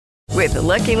With the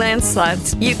Lucky Land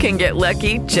Slots, you can get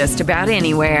lucky just about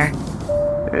anywhere.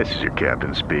 This is your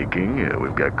captain speaking.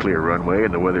 We've got clear runway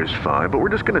and the weather's fine, but we're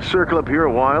just going to circle up here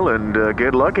a while and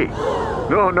get lucky.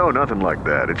 No, nothing like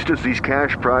that. It's just these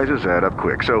cash prizes add up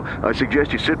quick. So I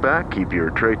suggest you sit back, keep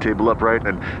your tray table upright,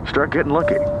 and start getting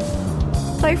lucky.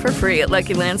 Play for free at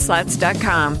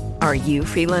LuckyLandSlots.com. Are you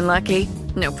feeling lucky?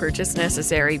 No purchase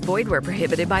necessary. Void where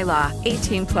prohibited by law.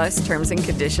 18 plus terms and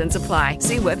conditions apply.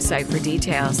 See website for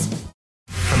details.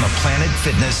 From the Planet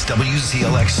Fitness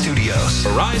WZLX studios.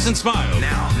 Rise and smile.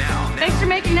 Now. Thanks for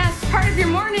making us part of your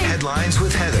morning. Headlines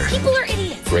with Heather. People are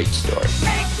idiots. Great story.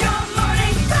 Make your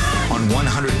morning fun. On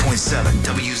 100.7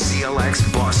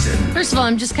 WZLX Boston. First of all,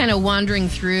 I'm just kind of wandering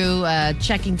through,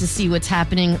 checking to see what's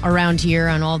happening around here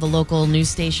on all the local news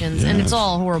stations. And it's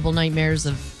all horrible nightmares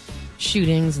of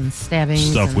shootings and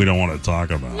stabbings. Stuff we don't want to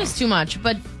talk about. It's too much.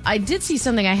 But I did see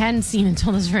something I hadn't seen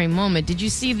until this very moment. Did you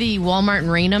see the Walmart in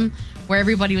Raynham where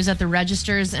everybody was at the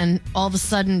registers and all of a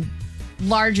sudden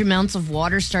large amounts of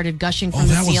water started gushing from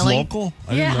the ceiling? Oh, that was local?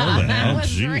 I didn't know that. That was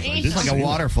Geez, great. it's Like a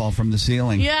waterfall from the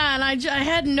ceiling. Yeah, and I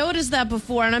hadn't noticed that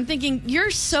before, and I'm thinking,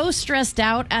 you're so stressed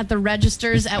out at the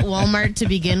registers at Walmart to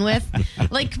begin with.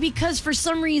 Like, because for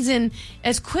some reason,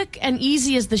 as quick and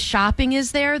easy as the shopping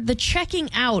is there, the checking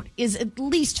out is at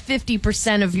least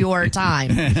 50% of your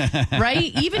time,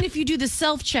 right? Even if you do the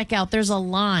self-checkout, there's a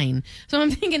line. So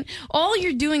I'm thinking, all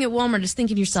you're doing at Walmart is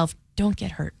thinking to yourself, don't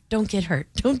get hurt. Don't get hurt.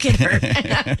 Don't get hurt.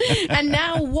 And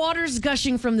now water's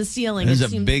gushing from the ceiling. There's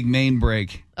a big main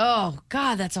break. Oh,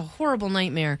 God, that's a horrible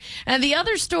nightmare. And the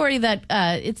other story that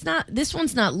this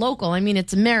one's not local. I mean,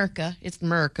 it's America. It's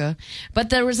America. But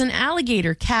there was an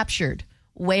alligator captured.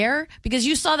 Where? Because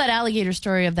you saw that alligator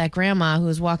story of that grandma who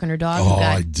was walking her dog who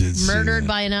got murdered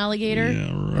by an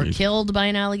alligator or killed by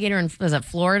an alligator in, was that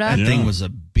Florida? That thing was a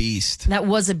beast. That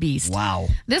was a beast. Wow.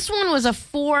 This one was a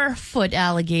 4-foot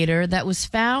alligator that was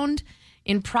found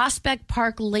in Prospect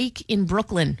Park Lake in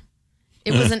Brooklyn.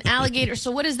 It was an alligator. So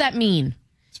what does that mean?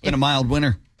 It's been a mild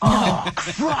winter.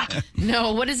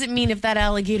 No, what does it mean if that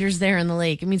alligator's there in the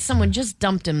lake? I mean, someone just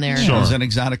dumped him there. Sure. It was an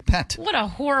exotic pet. What a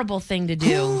horrible thing to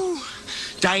do.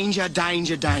 Danger.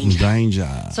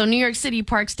 So New York City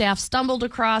Park staff stumbled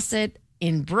across it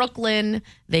in Brooklyn.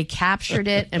 They captured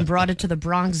it and brought it to the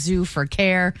Bronx Zoo for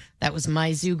care. That was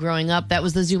my zoo growing up. That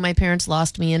was the zoo my parents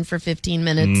lost me in for 15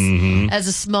 minutes as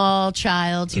a small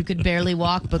child who could barely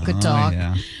walk but could talk.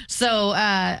 Yeah. So,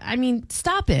 I mean,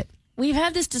 stop it. We've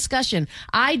had this discussion.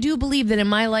 I do believe that in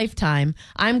my lifetime,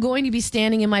 I'm going to be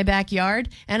standing in my backyard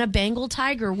and a Bengal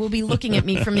tiger will be looking at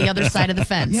me from the other side of the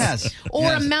fence. Yes. Or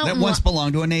yes. a mountain that once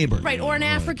belonged to a neighbor. Right, or an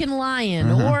African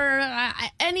lion, or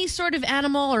any sort of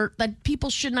animal or that people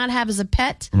should not have as a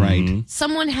pet. Right.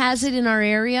 Someone has it in our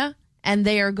area, and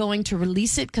they are going to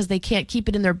release it because they can't keep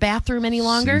it in their bathroom any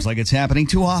longer. Seems like it's happening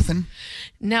too often.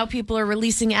 Now people are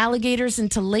releasing alligators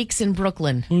into lakes in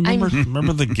Brooklyn.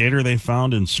 Remember the gator they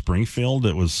found in Springfield?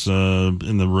 It was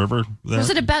in the river there? Was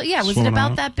it about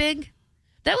that big?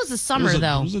 That was the summer,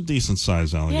 though. It was a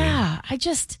decent-sized alligator. Yeah,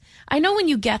 I know when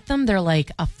you get them, they're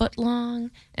like a foot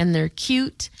long, and they're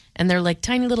cute, and they're like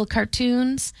tiny little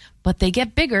cartoons, but they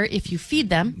get bigger if you feed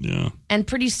them. Yeah. And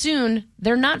pretty soon,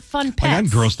 they're not fun pets. Like, I'm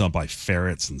grossed out by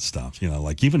ferrets and stuff,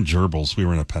 like even gerbils. We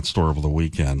were in a pet store over the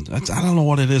weekend. I don't know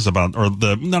what it is about,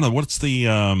 what's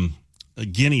the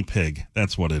guinea pig?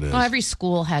 That's what it is. Oh, every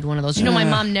school had one of those. My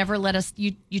mom never let us,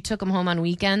 you took them home on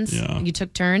weekends. Yeah. You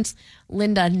took turns.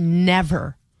 Linda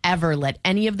never, ever let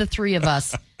any of the three of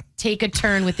us take a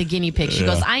turn with the guinea pig. She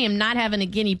goes, I am not having a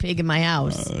guinea pig in my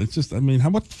house. It's just,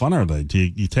 what fun are they? Do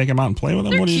you take them out and play with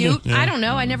them? They're what do cute. you do? Yeah. I don't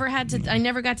know. I never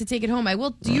got to take it home. I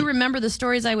will. Do you remember the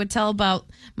stories I would tell about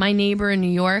my neighbor in New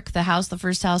York, the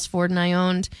first house Ford and I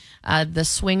owned, the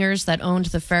swingers that owned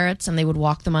the ferrets, and they would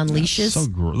walk them on leashes? So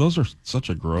those are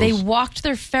such a gross. They walked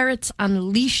their ferrets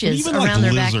on leashes even around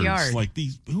their lizards, backyard. Like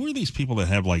who are these people that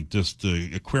have just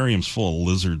aquariums full of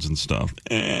lizards and stuff?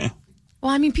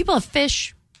 Well, people have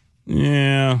fish.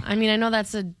 Yeah. I know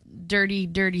that's a dirty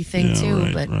thing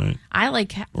too, but right. I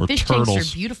like fish turtles.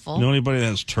 Tanks are beautiful. You know anybody that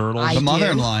has turtles? The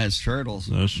mother-in-law has turtles.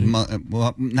 Does she?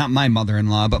 Well, not my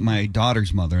mother-in-law, but my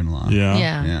daughter's mother-in-law.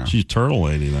 Yeah. She's a turtle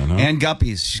lady then, huh? And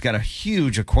guppies. She's got a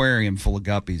huge aquarium full of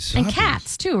guppies. And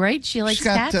cats too, right? She likes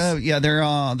cats. They're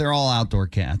all outdoor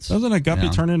cats. Doesn't a guppy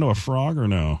turn into a frog or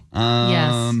no?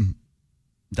 Yes.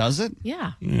 Does it?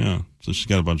 Yeah. Yeah. So she's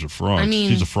got a bunch of frogs.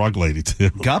 She's a frog lady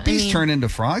too. Guppies turn into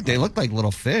frogs. They look like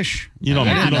little fish. You don't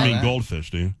mean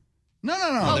goldfish, do you? No.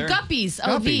 Oh, guppies.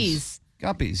 Oh, these.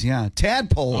 Guppies, yeah.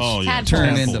 Tadpoles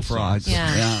turn into frogs.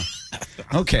 Yeah.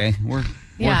 Okay, we're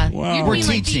Yeah, Well, You'd We're mean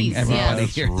like teaching these. everybody Yeah.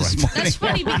 here That's this right. morning. That's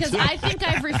funny because I think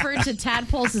I've referred to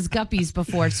tadpoles as guppies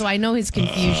before, so I know his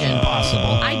confusion. Possible.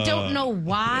 I don't know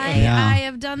why Yeah. I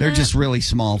have done They're that. just really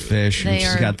small fish. They and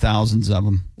she's are- got thousands of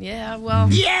them. Yeah, well,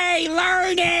 Yay,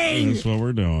 learning! That's what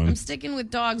we're doing. I'm sticking with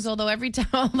dogs,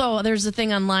 although there's a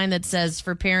thing online that says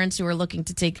for parents who are looking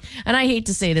to take, and I hate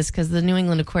to say this because the New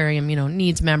England Aquarium,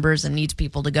 needs members and needs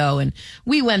people to go. And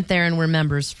we went there and were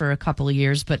members for a couple of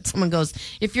years, but someone goes,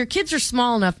 if your kids are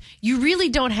small enough, you really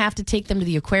don't have to take them to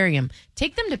the aquarium.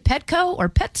 Take them to Petco or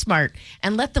PetSmart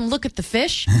and let them look at the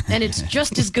fish, and it's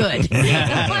just as good.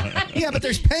 Yeah, but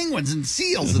there's penguins and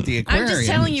seals at the aquarium. I'm just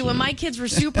telling you, when my kids were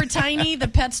super tiny, the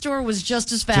pet store was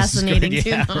just as as good, fascinating.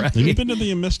 yeah, right. Have you been to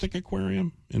the Mystic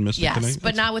Aquarium in Mystic, Yes, Connecticut?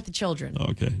 but not with the children.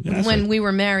 Okay. Yeah, it's When like- we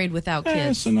were married without yeah,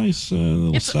 kids. it's a nice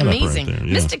little It's setup amazing. right there.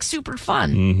 Yeah. Mystic's super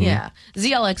fun. Yeah.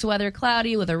 ZLX weather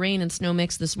cloudy with a rain and snow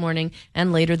mix this morning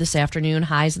and later this afternoon.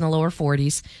 Highs in the lower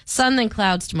 40s. Sun then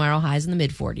clouds tomorrow. Highs in the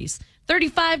mid 40s.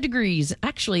 35 degrees.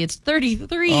 Actually, it's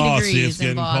 33 Oh, degrees see, it's in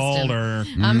getting Boston. colder.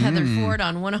 I'm Heather Ford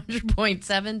on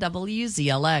 100.7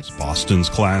 WZLX. Boston's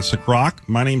classic rock.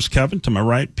 My name's Kevin. To my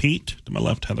right, Pete. To my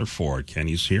left, Heather Ford.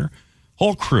 Kenny's here.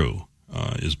 Whole crew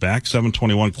is back.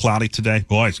 7:21, cloudy today.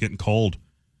 Boy, it's getting cold.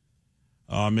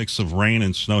 Mix of rain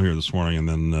and snow here this morning, and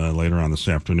then later on this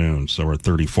afternoon. So we're at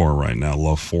 34 right now,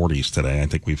 low 40s today. I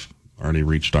think we've already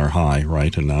reached our high,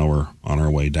 right? And now we're on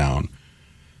our way down.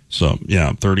 So,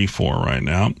 yeah, 34 right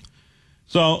now.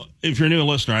 So, if you're a new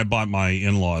listener, I bought my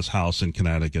in-laws' house in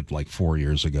Connecticut like 4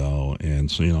 years ago.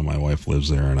 And so, my wife lives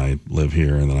there and I live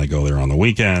here, and then I go there on the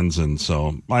weekends. And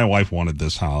so my wife wanted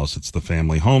this house. It's the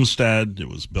family homestead. It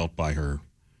was built by her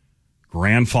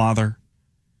grandfather.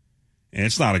 And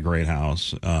it's not a great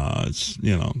house. It's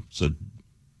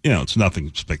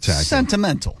nothing spectacular.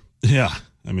 Sentimental. Yeah.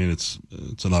 I mean, it's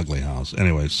an ugly house.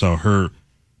 Anyway, so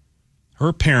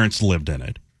her parents lived in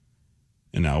it.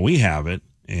 And now we have it.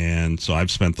 And so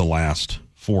I've spent the last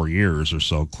 4 years or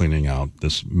so cleaning out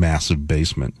this massive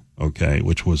basement, okay,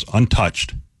 which was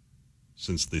untouched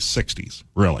since the 60s,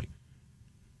 really.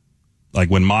 Like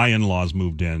when my in-laws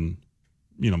moved in,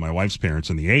 my wife's parents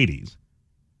in the 80s,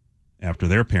 after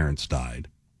their parents died,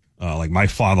 like my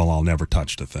father-in-law never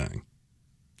touched a thing.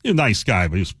 He's a nice guy,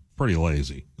 but he was pretty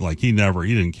lazy. Like he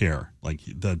didn't care. Like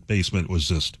that basement was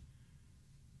just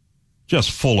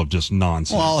full of just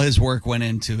nonsense. Well, all his work went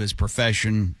into his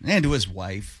profession and to his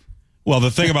wife. Well,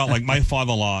 the thing about like my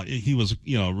father-in-law, he was,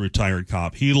 a retired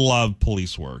cop. He loved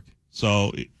police work.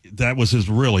 So that was his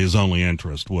only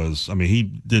interest was, he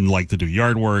didn't like to do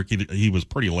yard work. He was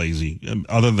pretty lazy.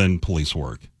 Other than police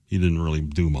work, he didn't really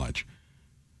do much.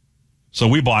 So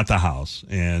we bought the house,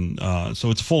 and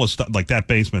so it's full of stuff. Like that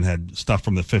basement had stuff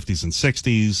from the 50s and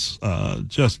 60s,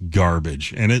 just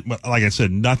garbage. And like I said,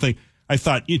 nothing. I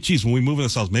thought, geez, when we move in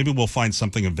this house, maybe we'll find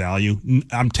something of value.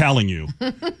 I'm telling you,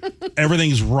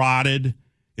 everything's rotted.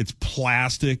 It's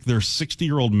plastic. There's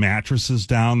 60-year-old mattresses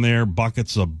down there,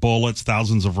 buckets of bullets,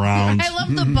 thousands of rounds. I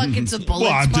love the buckets of bullets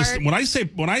Well, I'm part. just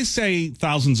when I say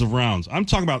thousands of rounds, I'm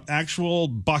talking about actual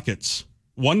buckets,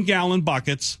 1 gallon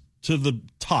buckets to the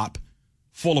top,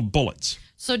 full of bullets.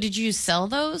 So did you sell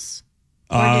those?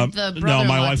 Or did the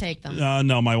brother-in-law take them?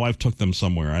 No, my wife took them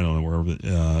somewhere. I don't know where,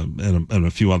 and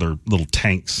a few other little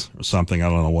tanks or something. I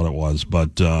don't know what it was, but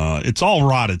it's all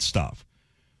rotted stuff.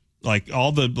 Like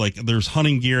there's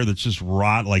hunting gear that's just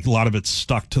rot. Like a lot of it's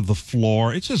stuck to the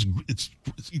floor. It's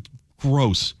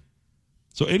gross.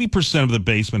 So 80% of the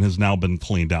basement has now been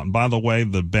cleaned out. And by the way,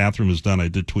 the bathroom is done. I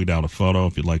did tweet out a photo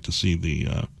if you'd like to see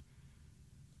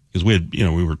because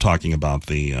we were talking about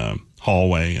the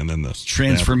hallway and then the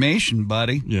Transformation,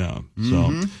 buddy. yeah. So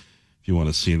if you want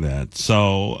to see that.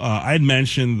 So I had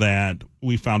mentioned that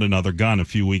we found another gun a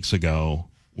few weeks ago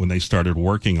when they started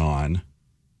working on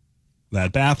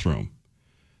that bathroom,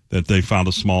 that they found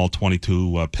a small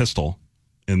 .22 pistol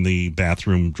in the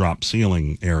bathroom drop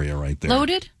ceiling area right there.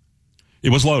 Loaded? It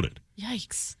was loaded.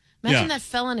 Yikes. Imagine Yeah. that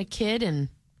fell on a kid and...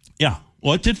 Yeah.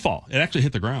 Well, it did fall. It actually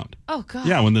hit the ground. Oh, God.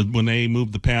 Yeah, when they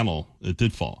moved the panel, it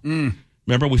did fall.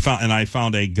 Remember, I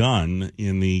found a gun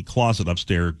in the closet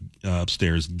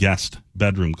upstairs guest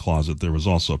bedroom closet. There was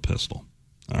also a pistol.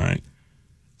 All right.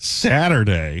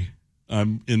 Saturday,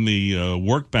 I'm in the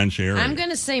workbench area. I'm going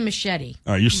to say machete.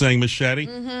 All right, you're saying machete?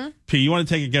 Mm-hmm. P, you want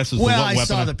to take a guess as to what Well, I weapon?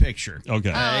 saw the picture. Okay.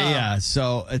 Yeah,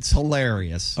 so it's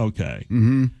hilarious. Okay.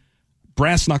 Mm-hmm.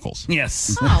 Brass knuckles.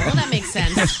 Yes. Oh, well, that makes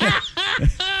sense.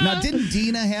 Now, didn't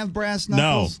Dina have brass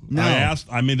knuckles? No. I asked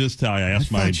my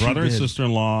thought she brother and did.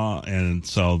 sister-in-law, and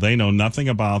so they know nothing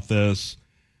about this.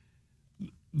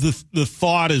 The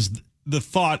thought is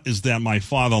that my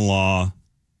father-in-law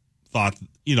thought,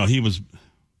 he was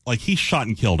like he shot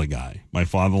and killed a guy, my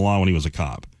father-in-law, when he was a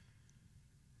cop.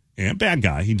 And bad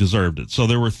guy, he deserved it. So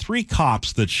there were 3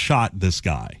 cops that shot this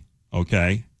guy,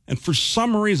 okay? And for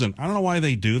some reason, I don't know why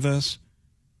they do this.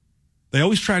 They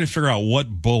always try to figure out what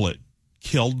bullet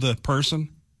killed the person.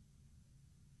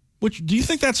 Which, do you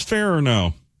think that's fair or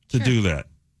no to do that?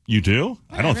 You do? Whatever.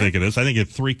 I don't think it is. I think if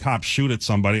 3 cops shoot at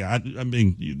somebody, I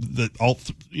mean, all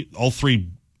 3,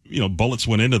 bullets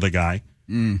went into the guy.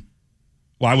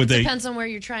 Why would they? Depends on where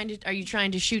you're trying to. Are you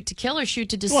trying to shoot to kill or shoot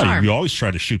to disarm? Well, you always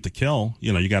try to shoot to kill.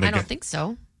 You got to. I don't think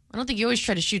so. I don't think you always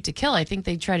try to shoot to kill. I think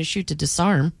they try to shoot to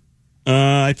disarm.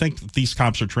 I think these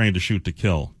cops are trained to shoot to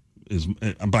kill.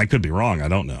 But I could be wrong. I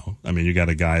don't know. I mean, you got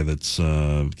a guy that's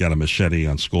got a machete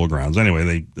on school grounds.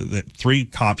 Anyway, they 3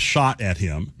 cops shot at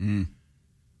him.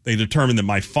 They determined that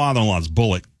my father-in-law's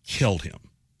bullet killed him.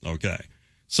 Okay,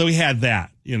 so he had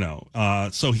that.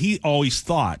 So he always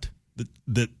thought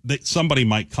that somebody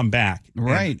might come back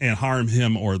and harm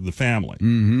him or the family.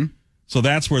 Mm-hmm. So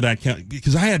that's where that came,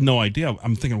 because I had no idea.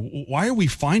 I'm thinking, why are we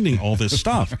finding all this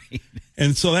stuff?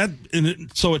 And so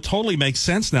it totally makes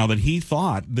sense now that he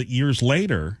thought that years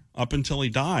later, up until he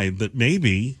died, that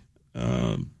maybe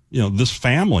this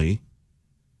family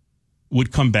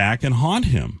would come back and haunt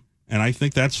him. And I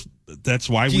think that's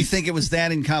why. Do you think it was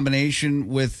that in combination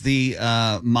with the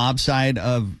mob side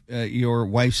of your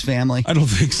wife's family? I don't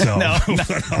think so. No,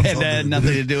 it had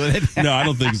nothing to do with it. No, I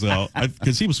don't think so.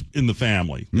 Because he was in the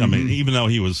family. I mean, even though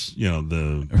he was,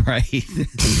 right.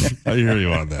 I hear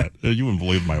you on that. You wouldn't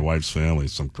believe my wife's family,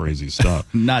 some crazy stuff.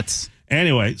 Nuts.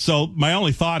 Anyway, so my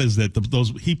only thought is that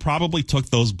he probably took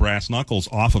those brass knuckles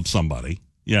off of somebody.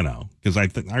 Because I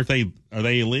think are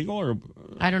they illegal or?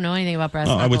 I don't know anything about brass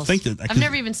knuckles. I would think that I've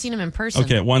never even seen them in person.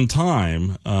 Okay, at one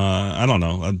time, I don't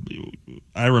know.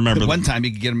 I remember at one time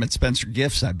you could get them at Spencer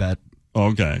Gifts. I bet.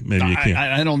 Okay, maybe you can't.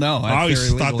 I don't know. I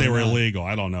always thought they were illegal.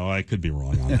 I don't know. I could be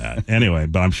wrong on that. Anyway,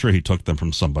 but I'm sure he took them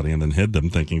from somebody and then hid them,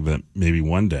 thinking that maybe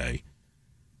one day,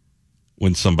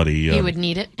 when somebody he would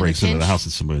need it, breaks into the house,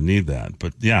 that somebody would need that.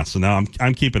 But yeah, so now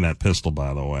I'm keeping that pistol,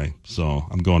 by the way. So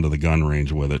I'm going to the gun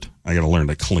range with it. I got to learn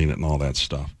to clean it and all that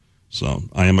stuff. So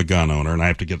I am a gun owner, and I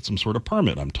have to get some sort of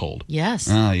permit, I'm told. Yes.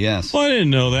 Yes. Well, I didn't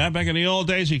know that. Back in the old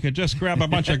days, you could just grab a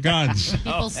bunch of guns.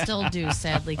 People still do,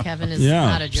 sadly. Kevin is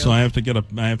not a joke. So I have to get a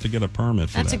permit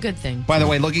for that. That's a good thing. By the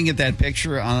way, looking at that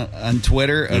picture on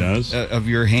Twitter of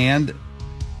your hand,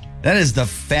 that is the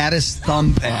fattest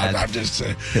thumb pad. I'm just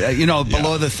saying.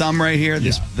 Below the thumb right here,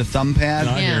 the thumb pad.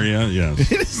 I hear you, yes.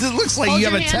 It looks like Hold you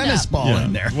have your a hand tennis up. ball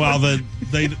in there. Well,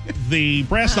 the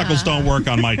brass knuckles don't work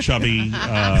on my chubby,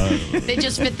 They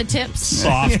just fit the tips.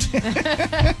 soft.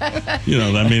 I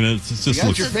mean, it's just You got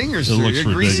looks, your fingers it through, looks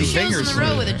your greasy ridiculous. Shows fingers in a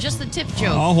row with it, just the tip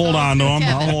joke. I'll hold on to them.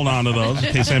 Kevin. I'll hold on to those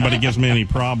in case anybody gives me any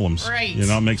problems. Right.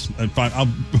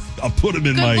 I'll put them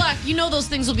in Good my. luck. Those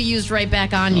things will be used right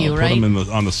back on you, I'll right? Put them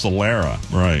on the Solera,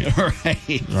 right?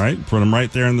 Right. Right. Put them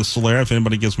right there in the Solera. If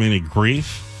anybody gives me any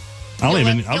grief, I'll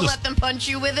You'll just let them punch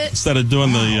you with it? instead of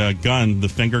doing the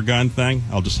finger gun thing,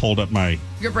 I'll just hold up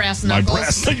Your brass my knuckles.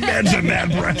 breast. Imagine that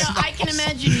breast. No, I can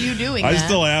imagine you doing I that.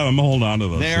 still have them. Hold on to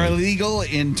those. They are things. illegal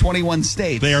in 21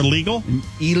 states. They are legal.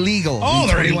 illegal Oh, in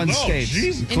they're 21 illegal. Oh, states,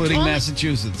 Jesus. including In 20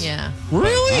 Massachusetts. Yeah.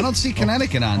 Really? I don't see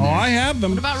Connecticut on Oh, there. I have them.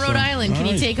 What about Rhode Island? Can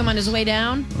he take him on his way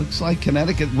down? Looks like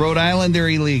Connecticut, Rhode Island, they're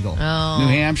illegal. Oh. New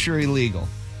Hampshire, illegal.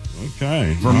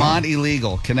 Okay. Vermont,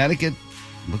 illegal. Connecticut,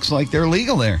 looks like they're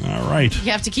legal there. All right.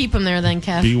 You have to keep him there then,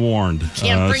 Kev. Be warned.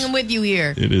 Can't bring him with you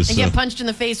here. It is, And get punched in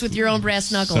the face with your own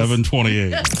brass knuckles.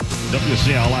 728.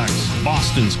 WCLX,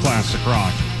 Boston's Classic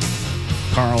Rock.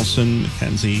 Carlson,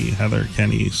 Mackenzie, Heather,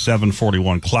 Kenny,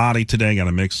 741. Cloudy today. Got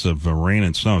a mix of rain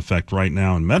and snow. In fact, right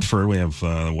now in Medford, we have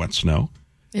wet snow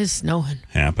It's snowing.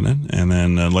 happening. And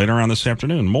then later on this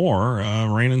afternoon, more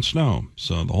rain and snow.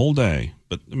 So the whole day.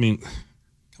 But, I mean,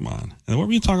 come on. And what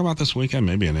were you talking about this weekend?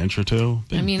 Maybe an inch or two?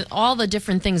 I mean, all the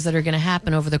different things that are going to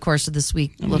happen over the course of this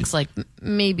week looks like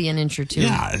maybe an inch or two.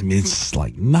 Yeah, I mean, it's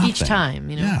like nothing. Each time,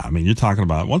 Yeah, I mean, you're talking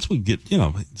about once we get,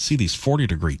 see these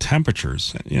 40-degree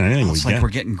temperatures, anything It's we like get. we're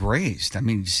getting grazed. I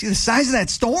mean, you see the size of that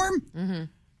storm? Mm-hmm.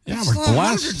 Yeah, It's we're like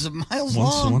blessed. hundreds of miles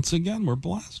long. Once again, we're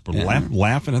blessed. We're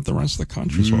laughing at the rest of the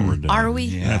country is what we're doing. Are we?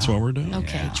 Yeah. That's what we're doing.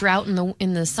 Okay. Drought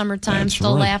in the summertime, That's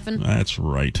still right. laughing. That's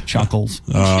right. Chuckles.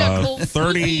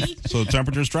 30. So the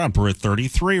temperature's dropped. We're at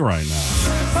 33 right now.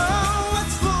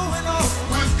 What's going on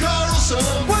with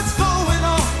Carlson? What's going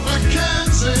on with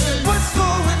Kansas? What's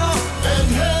going on? And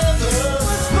Heather?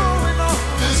 What's going on?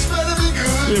 This better be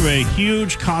good. We have a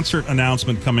huge concert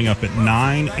announcement coming up at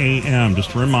 9 a.m.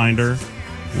 Just a reminder,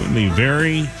 with the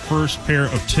very first pair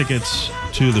of tickets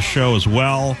to the show as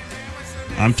well.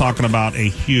 I'm talking about a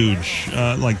huge,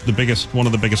 one of the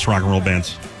biggest rock and roll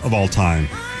bands of all time.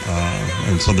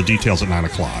 And so the details at 9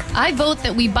 o'clock. I vote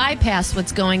that we bypass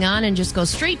what's going on and just go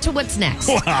straight to what's next.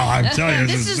 Wow, I'm telling you.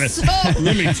 This is so...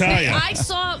 Let me tell you. I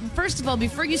saw, first of all,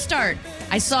 before you start,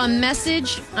 I saw a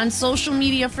message on social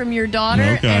media from your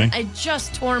daughter, Okay. and it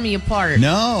just tore me apart.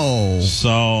 No.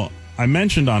 So I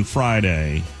mentioned on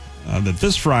Friday that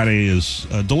this Friday is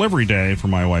delivery day for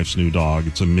my wife's new dog.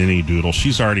 It's a mini doodle.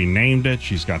 She's already named it.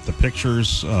 She's got the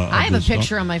pictures. I have a this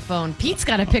picture dog. on my phone. Pete's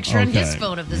got a picture on his Okay.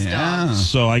 phone of this Yeah. dog.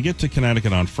 So I get to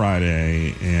Connecticut on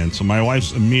Friday, and so my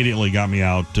wife's immediately got me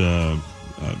out,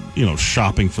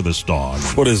 shopping for this dog.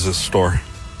 What is this store?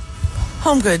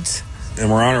 Home Goods. And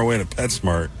we're on our way to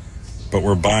PetSmart, but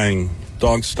we're buying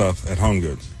dog stuff at Home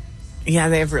Goods. Yeah,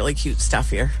 they have really cute stuff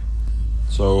here.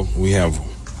 So we have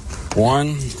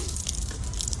 1,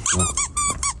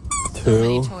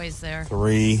 Many 2, toys there.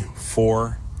 3,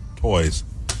 4 toys.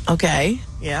 Okay.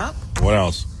 Yeah. What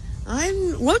else? I'm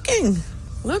looking.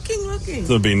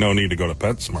 There'd be no need to go to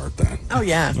PetSmart then. Oh,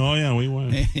 yeah. Oh, yeah, we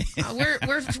went.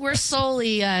 We're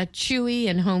solely Chewy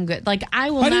and Home Good. Like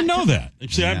I will. I didn't not know that.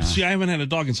 See, I haven't had a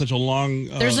dog in such a long...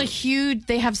 There's a huge.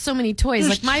 They have so many toys.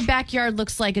 Like my backyard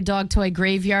looks like a dog toy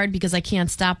graveyard because I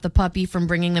can't stop the puppy from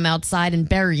bringing them outside and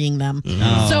burying them. So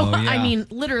yeah. I mean,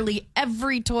 literally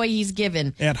every toy he's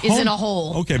given At is home, in a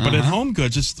hole. Okay, but at Home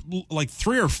Goods, it's like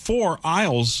 3 or 4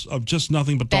 aisles of just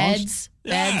nothing but dogs.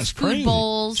 Beds, it's food crazy.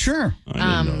 bowls. Sure. I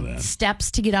didn't know that.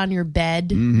 Steps to get on your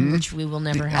bed, which we will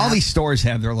never have. All these stores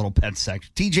have their little pet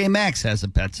section. TJ Maxx has a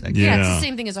pet section. yeah, it's Yeah. the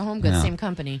same thing as a Home Goods, same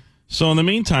company. So in the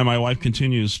meantime, my wife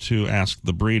continues to ask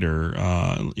the breeder.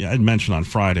 I'd mentioned on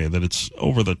Friday that it's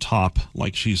over the top,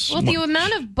 like she's... Well, the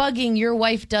amount of bugging your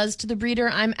wife does to the breeder,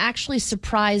 I'm actually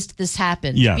surprised this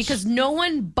happened. Yes. Because no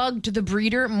one bugged the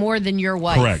breeder more than your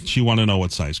wife. Correct. She wanted to know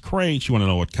what size crate. She wanted to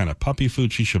know what kind of puppy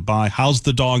food she should buy. How's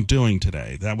the dog doing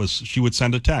today? She would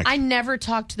send a text. I never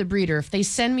talked to the breeder. If they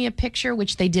send me a picture,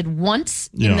 which they did once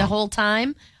in Yeah. the whole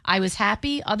time, I was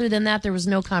happy. Other than that, there was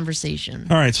no conversation.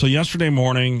 All right, so yesterday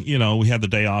morning, we had the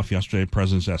day off yesterday.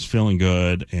 President's Day, feeling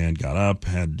good, and got up,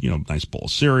 had nice bowl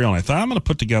of cereal, and I thought I'm going to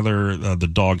put together the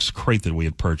dog's crate that we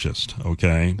had purchased.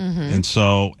 Okay, and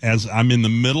so as I'm in the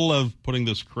middle of putting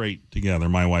this crate together,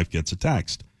 my wife gets a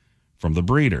text from the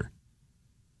breeder.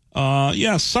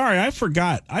 Sorry, I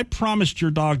forgot. I promised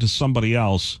your dog to somebody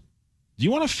else. Do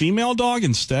you want a female dog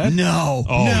instead? No.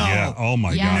 Oh no. yeah. Oh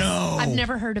my Yes. god. I've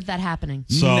never heard of that happening.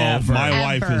 So Never. my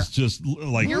wife Ever. is just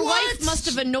like, Your wife must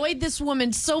have annoyed this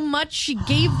woman so much she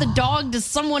gave the dog to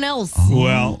someone else.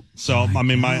 well. So I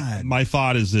mean, God. my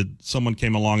thought is that someone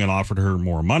came along and offered her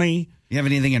more money. You have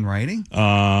anything in writing?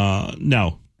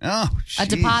 No. Oh, A jeez.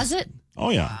 deposit? Oh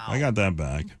yeah, I got that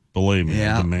back. Believe me,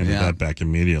 Yeah, I demanded yeah. that back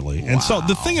immediately. And so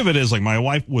the thing of it is, like, my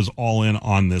wife was all in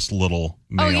on this little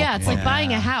male. Oh, yeah. It's like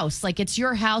buying a house. Like, it's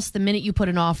your house the minute you put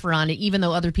an offer on it, even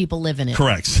though other people live in it.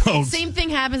 Correct. So Same thing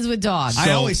happens with dogs.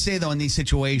 I always say, though, in these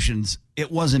situations, it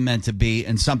wasn't meant to be,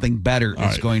 and something better is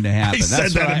right. going to happen. I said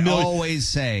That's that what a I million- always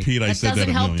say. Pete, I That said that doesn't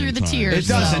a help million through the times. tears. It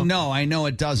doesn't. So- No, I know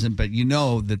it doesn't, but you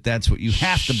know that's what you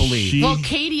have to believe. She- Well,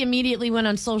 Katie immediately went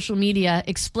on social media,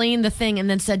 explained the thing, and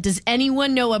then said, "Does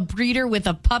anyone know a breeder with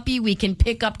a puppy we can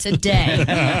pick up today?"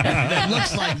 It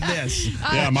looks like this.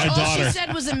 Yeah, my all daughter- she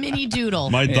said was a mini doodle.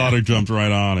 My daughter jumped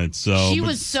right on it. So She but-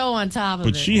 was so on top of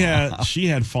But it. she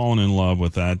had fallen in love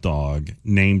with that dog,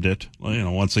 named it,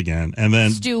 once again, and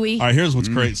then Stewie. All right, here's what's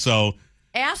great. So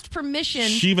asked permission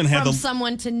She even had from the-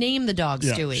 someone to name the dog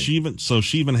Stewie.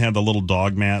 She even had the little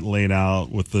dog mat laid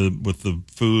out with the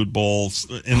food bowls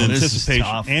in this is anticipation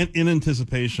tough. and in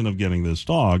anticipation of getting this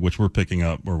dog, which we're picking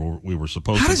up, or we were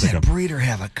supposed How to does pick that up. breeder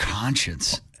have a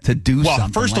conscience to do Well,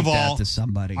 something first like of all, that to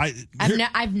somebody?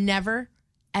 I've never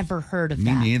ever heard of Me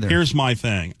that. neither. Here's my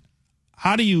thing: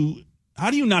 how do you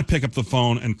not pick up the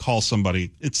phone and call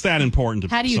somebody? It's that important to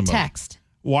How do you somebody. text?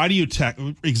 Why do you text?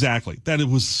 Exactly. That it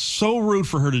was so rude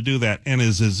for her to do that, and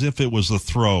is as if it was a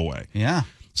throwaway. Yeah.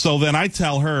 So then I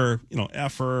tell her,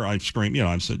 F her. I scream,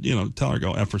 I said, tell her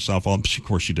go F herself. Well, of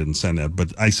course she didn't send that,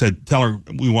 but I said, tell her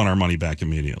we want our money back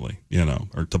immediately,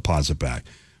 or deposit back.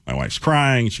 My wife's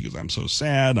crying. She goes, I'm so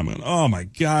sad. I'm going, oh my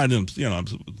God. And,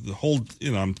 the whole,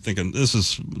 I'm thinking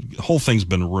the whole thing's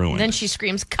been ruined. Then she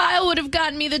screams, "Kyle would have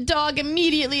gotten me the dog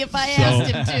immediately if I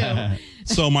asked him to."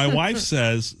 So my wife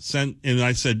says, and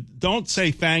I said, don't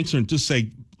say thanks or just say,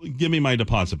 give me my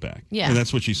deposit back. Yeah. And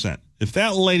that's what she sent. If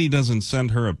that lady doesn't send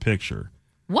her a picture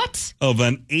What? of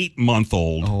an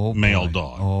 8-month-old male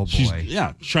dog. Oh, boy. She's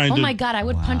trying Oh to. my God, I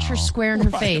would punch her square in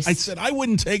her face. I said I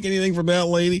wouldn't take anything from that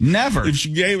lady. Never. If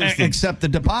she gave us except the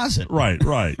deposit. Right.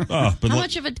 But How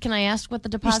much of it, can I ask what the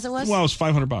deposit was? Well, it was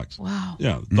 $500. Wow.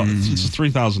 Yeah, it's a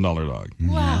 $3,000 dog.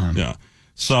 Wow. Yeah.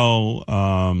 So,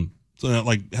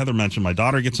 like Heather mentioned, my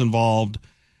daughter gets involved,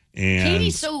 and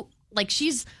Katie's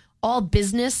she's all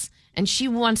business, and she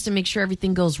wants to make sure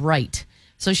everything goes right.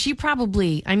 So she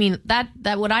probably,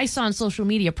 that what I saw on social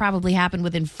media probably happened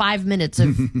within 5 minutes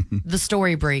of the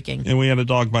story breaking. And we had a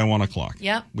dog by 1 o'clock.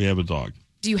 Yep. We have a dog.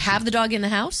 Do you have the dog in the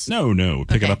house? No.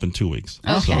 Pick it up in 2 weeks.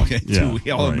 Okay.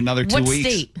 Another 2 What weeks.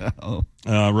 state?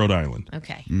 Rhode Island.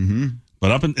 Okay. Mm-hmm.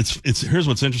 But it's here's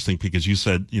what's interesting, because you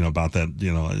said about that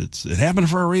it happened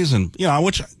for a reason,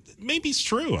 which maybe it's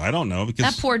true. I don't know, because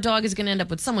That poor dog is going to end up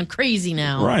with someone crazy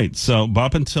now. right. So but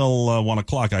up until 1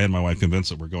 o'clock, I had my wife convinced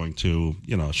that we're going to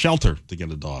a shelter to get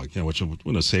a dog, which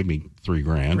would save me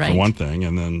 $3,000 Right. for one thing,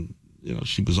 and then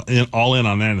she was all in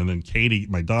on that, and then Katie,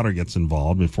 my daughter, gets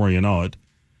involved. Before you know it,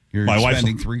 You're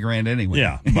spending $3,000 anyway.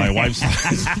 Yeah, my wife's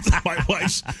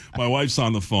my wife's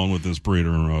on the phone with this breeder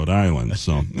in Rhode Island.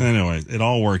 So anyway, it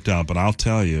all worked out. But I'll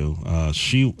tell you,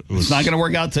 it's not going to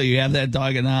work out till you have that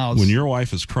dog in the house. When your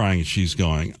wife is crying and she's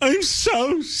going, "I'm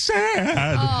so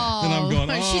sad," Oh, and I'm going,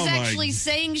 "Oh, she's my actually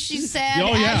saying she's sad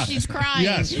yeah. as she's crying.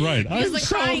 Yes, right. Because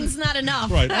the crying's not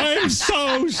enough. Right. I'm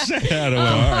so sad. Well,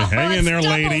 all right, hang in there, it's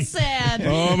double lady. sad.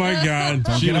 Oh my God.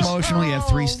 Don't get emotional. You have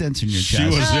 3 stents in your chest. She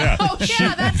was, yeah. Oh,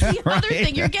 yeah, that's the other Right.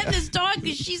 thing. You're getting this dog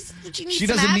because she needs She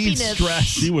some doesn't need happiness. stress.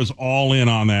 She was all in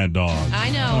on that dog. I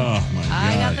know. Oh my God.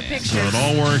 I got the pictures. So it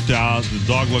all worked out. The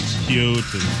dog looks cute,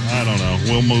 and I don't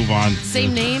know. We'll move on.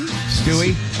 Same name?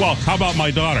 Stewie? Well, how about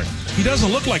my daughter? He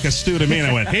doesn't look like a Stu to me. And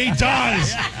I went, he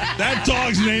does. That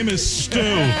dog's name is Stu.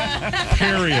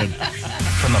 Period.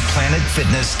 From the Planet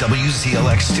Fitness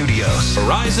WZLX studios.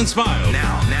 Rise and smile.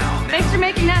 Now. Thanks for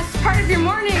making us part of your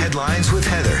morning. Headlines with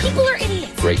Heather. People are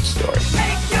idiots. Great story.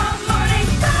 Make your morning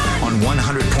fun. On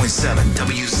 100.7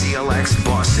 WZLX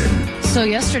Boston. So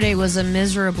yesterday was a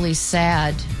miserably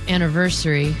sad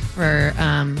anniversary for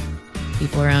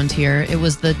people around here. It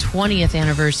was the 20th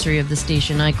anniversary of the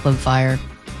Station nightclub fire,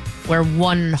 where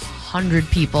 100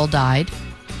 people died,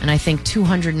 and I think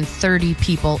 230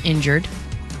 people injured.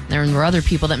 There were other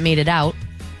people that made it out,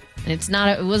 and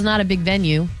it was not a big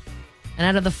venue. And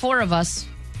out of the 4 of us,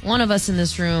 one of us in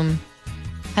this room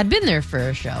had been there for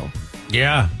a show.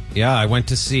 Yeah. I went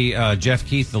to see Jeff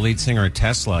Keith, the lead singer at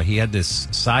Tesla. He had this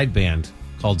side band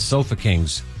called Sofa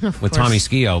Kings with Tommy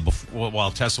Scio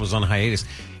while Tesla was on hiatus.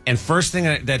 And first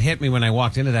thing that hit me when I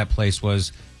walked into that place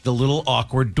was the little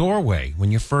awkward doorway.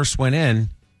 When you first went in,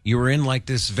 you were in like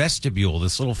this vestibule,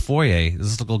 this little foyer,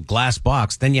 this little glass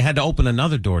box. Then you had to open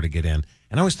another door to get in.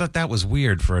 And I always thought that was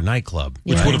weird for a nightclub.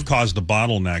 Which would have caused a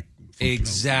bottleneck.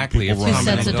 Exactly. People Two running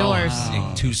sets and of going.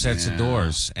 doors. 2 sets of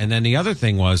doors. And then the other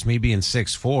thing was, me being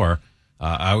 6'4",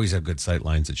 I always have good sight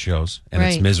lines at shows, and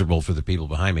it's Right. miserable for the people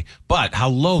behind me. But how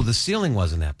low the ceiling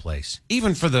was in that place,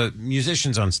 even for the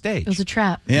musicians on stage. It was a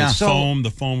trap. Yeah. The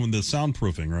foam, and the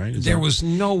soundproofing, right? There was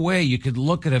no way you could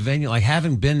look at a venue, like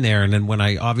having been there, and then when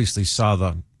I obviously saw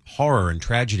the horror and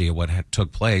tragedy of what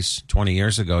took place 20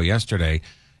 years ago yesterday,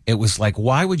 it was like,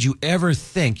 why would you ever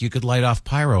think you could light off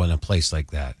pyro in a place like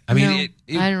that? I mean, No,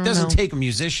 it I don't doesn't know. take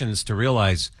musicians to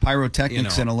realize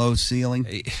Pyrotechnics in a low ceiling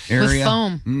area. With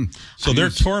foam. So their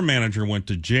tour manager went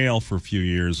to jail for a few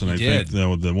years, and I think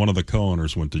one of the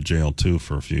co-owners went to jail too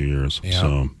for a few years. Yeah.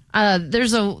 So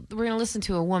We're going to listen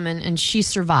to a woman, and she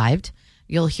survived.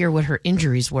 You'll hear what her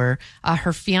injuries were.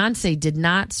 Her fiance did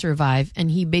not survive,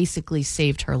 and he basically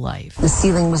saved her life. The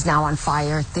ceiling was now on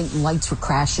fire. Lights were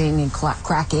crashing and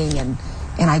cracking, and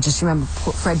I just remember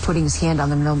Fred putting his hand on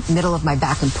the middle of my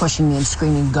back and pushing me and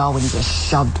screaming, "Go!" and he just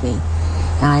shoved me.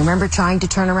 And I remember trying to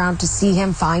turn around to see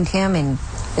him, find him, and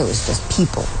it was just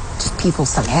people,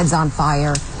 some heads on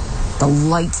fire, the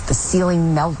lights, the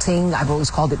ceiling melting. I've always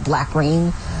called it black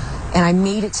rain. And I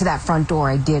made it to that front door.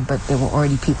 I did, but there were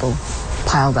already people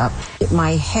piled up.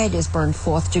 My head is burned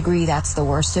 4th degree. That's the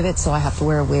worst of it. So I have to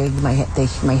wear a wig. My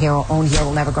own hair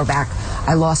will never grow back.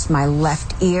 I lost my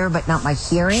left ear, but not my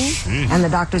hearing. And the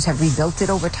doctors have rebuilt it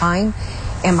over time.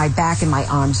 And my back and my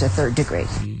arms are 3rd degree.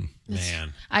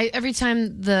 Man. Every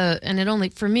time and it only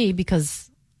for me because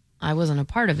I wasn't a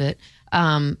part of it.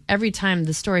 Every time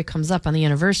the story comes up on the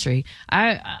anniversary,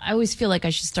 I always feel like I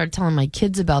should start telling my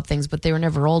kids about things, but they were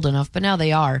never old enough. But now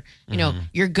they are. You know,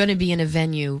 you're going to be in a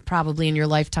venue probably in your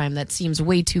lifetime that seems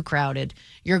way too crowded.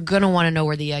 You're going to want to know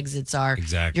where the exits are.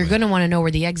 Exactly. You're going to want to know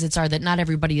where the exits are that not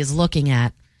everybody is looking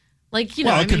at. Like, you know,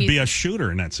 Well, I it could mean, be a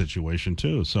shooter in that situation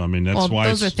too. So I mean, that's well, why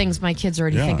those are things my kids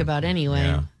already think about anyway.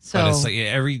 Yeah. So But it's like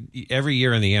every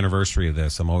year in the anniversary of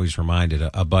this, I'm always reminded.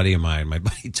 A buddy of mine, my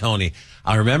buddy Tony,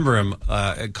 I remember him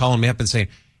calling me up and saying,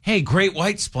 "Hey, Great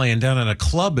White's playing down at a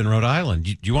club in Rhode Island.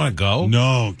 Do you want to go?"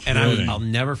 No and kidding. I'll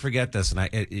never forget this. And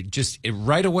it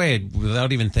right away,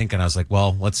 without even thinking, I was like,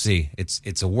 "Well, let's see.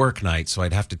 It's a work night, so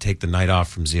I'd have to take the night off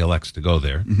from ZLX to go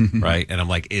there, right?" And I'm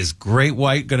like, "Is Great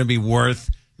White going to be worth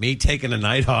me taking a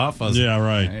night off?" I was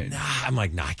right. I'm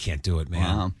like, "Nah, I can't do it,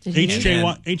 man." Wow.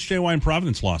 HJY in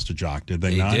Providence lost to Jock, did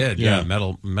they not? They did, yeah.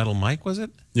 Metal Mike, was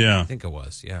it? Yeah. I think it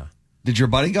was, yeah. Did your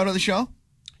buddy go to the show?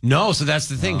 No, so that's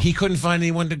the thing. He couldn't find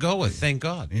anyone to go with, thank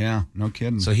God. Yeah, no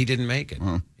kidding. So he didn't make it.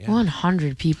 Yeah.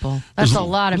 100 people. That's a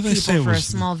lot of What did they say people for a was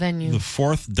small venue. The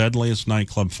fourth deadliest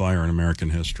nightclub fire in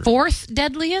American history. Fourth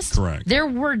deadliest? Correct. There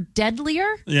were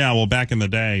deadlier? Yeah, well, back in the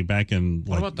day, back in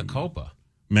What like about the Copa?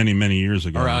 many years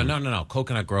ago. Or no,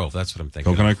 Coconut Grove. That's what I'm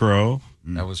thinking. Coconut Grove.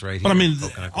 That was right here. But I mean,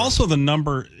 Coconut Grove. also the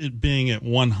number it being at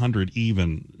 100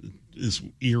 even is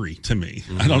eerie to me.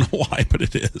 I don't know why, but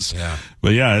it is. Yeah.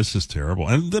 But yeah, it's just terrible.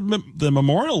 And the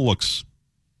memorial looks,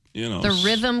 you know, The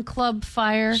Rhythm Club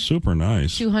fire. super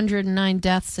nice. 209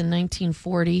 deaths in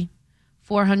 1940.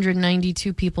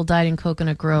 492 people died in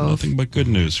Coconut Grove. Nothing but good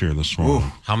news here this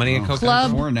morning. How many in Coconut Club-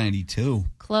 Grove? 492.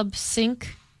 Club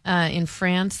Cinq in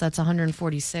France, that's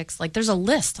 146. Like, there's a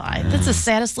list. That's the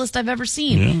saddest list I've ever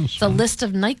seen. Yeah, It's a list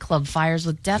of nightclub fires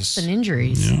with deaths and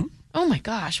injuries. Yeah. Oh my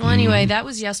gosh. Well, anyway, that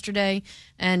was yesterday,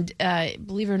 and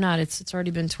believe it or not, it's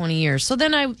already been 20 years. So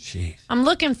then I'm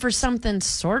looking for something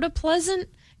sort of pleasant,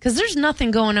 because there's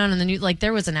nothing going on in the news. Like,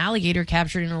 there was an alligator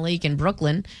captured in a lake in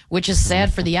Brooklyn, which is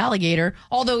sad for the alligator,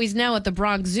 although he's now at the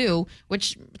Bronx Zoo,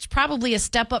 which is probably a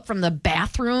step up from the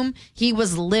bathroom he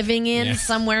was living in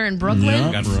somewhere in Brooklyn.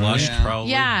 Yeah, Got flushed,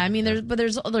 probably. Yeah, I mean,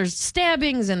 there's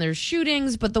stabbings and there's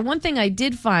shootings, but the one thing I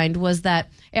did find was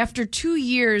that after 2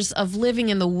 years of living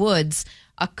in the woods,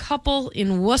 a couple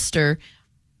in Worcester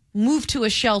moved to a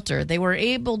shelter. They were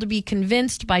able to be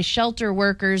convinced by shelter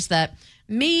workers that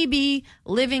maybe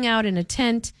living out in a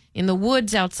tent in the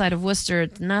woods outside of Worcester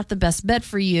is not the best bet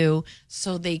for you,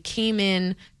 so they came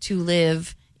in to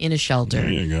live in a shelter. There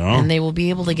you go. And they will be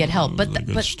able to get help. But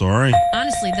Good story.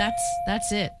 honestly,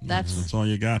 that's it. That's all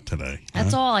you got today.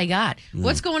 That's all I got.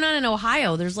 What's going on in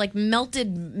Ohio? There's like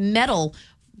melted metal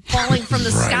falling from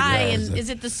the sky, and is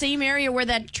it the same area where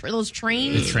those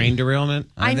trains? The train derailment?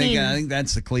 I think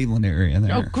that's the Cleveland area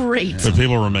there. Oh, great! But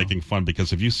people were making fun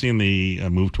because have you seen the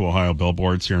Move to Ohio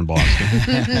billboards here in Boston?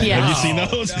 Yeah. Have you seen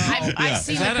those? I've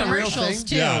seen the commercials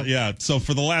too. Yeah. So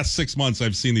for the last 6 months,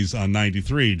 I've seen these on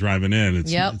 93 driving in.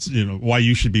 It's Yep. why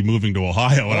you should be moving to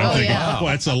Ohio. And I'm thinking, yeah. well,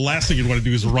 that's the last thing you'd want to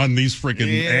do is run these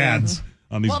freaking ads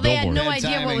on these Well, they had billboards. no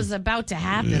idea what was about to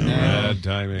happen. there. Bad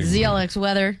timing. ZLX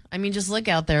weather. I mean, just look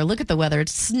out there. Look at the weather.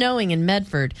 It's snowing in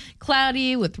Medford.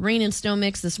 Cloudy with rain and snow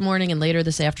mix this morning and later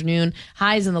this afternoon.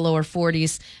 Highs in the lower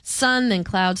 40s. Sun, then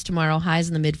clouds tomorrow. Highs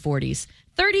in the mid 40s.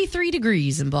 33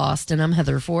 degrees in Boston. I'm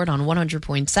Heather Ford on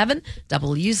 100.7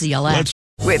 WZLX.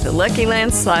 With the Lucky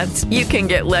Land Slots, you can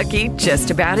get lucky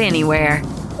just about anywhere.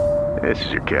 This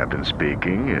is your captain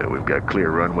speaking. We've got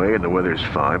clear runway and the weather's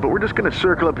fine, but we're just going to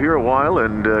circle up here a while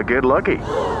and get lucky.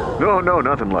 No,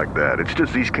 nothing like that. It's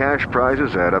just these cash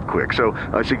prizes add up quick. So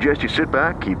I suggest you sit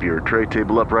back, keep your tray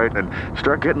table upright, and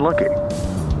start getting lucky.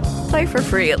 Play for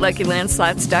free at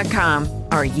LuckyLandSlots.com.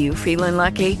 Are you feeling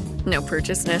lucky? No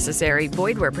purchase necessary.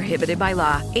 Void where prohibited by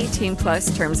law. 18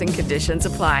 plus terms and conditions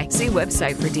apply. See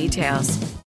website for details.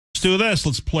 Let's do this.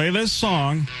 Let's play this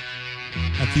song.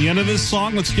 At the end of this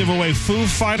song, let's give away Foo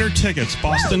Fighter tickets.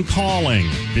 Boston Calling.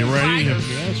 Be ready. Yeah,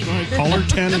 that's right. Caller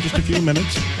 10 in just a few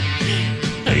minutes.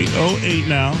 8:08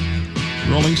 now.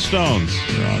 Rolling Stones.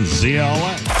 You're on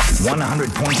ZLX.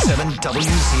 100.7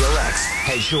 WZLX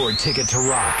has your ticket to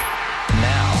rock.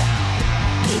 Now,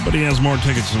 Nobody has more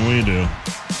tickets than we do.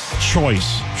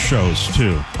 Choice shows,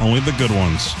 too. Only the good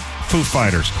ones. Foo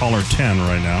Fighters. Caller 10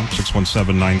 right now.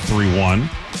 617-931.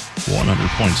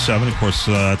 100.7. Of course,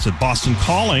 it's at Boston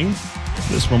Calling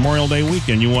this Memorial Day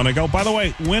weekend. You want to go? By the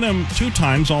way, win them 2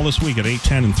 times all this week at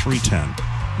 8:10 and 3:10.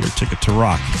 Your ticket to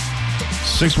rock.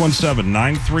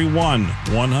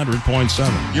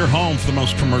 617-931-100.7. You're home for the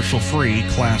most commercial-free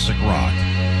classic rock.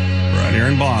 Right here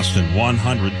in Boston,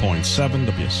 100.7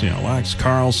 WCLX.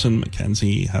 Carlson,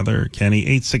 Mackenzie, Heather, Kenny.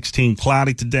 8:16,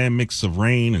 cloudy today, a mix of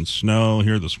rain and snow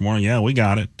here this morning. Yeah, we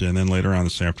got it. And then later on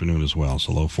this afternoon as well.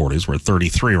 So low 40s. We're at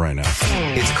 33 right now.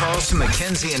 it's Carlson,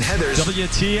 McKenzie, and Heather's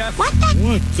WTF? What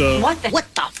the? What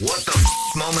the? What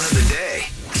the moment of the day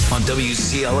on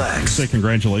WCLX. Say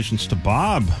congratulations to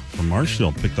Bob from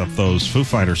Marshfield. Picked up those Foo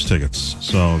Fighters tickets.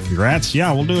 So congrats.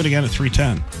 Yeah, we'll do it again at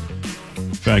 3:10.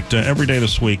 In fact, every day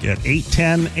this week at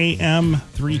 8:10 a.m.,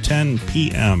 3:10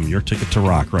 p.m. Your ticket to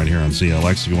rock right here on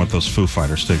ZLX if you want those Foo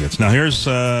Fighters tickets. Now, here's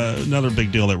another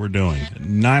big deal that we're doing.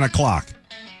 9 o'clock.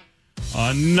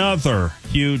 Another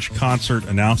huge concert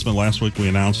announcement. Last week we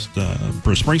announced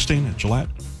Bruce Springsteen at Gillette.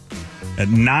 At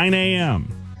 9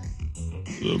 a.m.,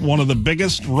 one of the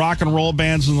biggest rock and roll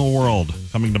bands in the world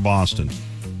coming to Boston.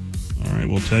 All right,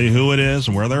 we'll tell you who it is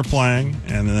and where they're playing,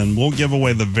 and then we'll give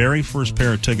away the very first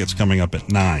pair of tickets coming up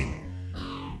at 9.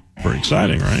 Pretty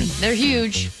exciting, right? They're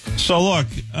huge. So, look,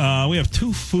 we have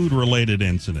 2 food-related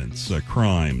incidents,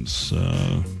 crimes,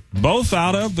 both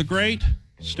out of the great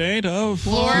state of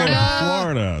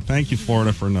Florida. Thank you,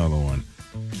 Florida, for another one.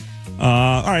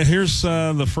 All right, here's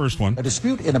the first one. A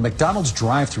dispute in a McDonald's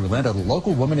drive-thru landed a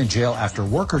local woman in jail after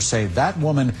workers say that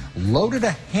woman loaded a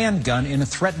handgun in a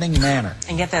threatening manner.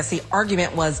 And get this, the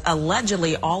argument was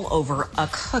allegedly all over a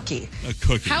cookie. A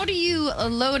cookie. How do you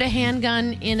load a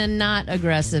handgun in a not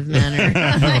aggressive manner?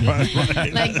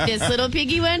 right. Like this little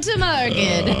piggy went to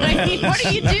market. I mean, what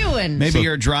are you doing? Maybe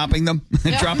you're dropping them,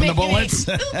 dropping the bullets.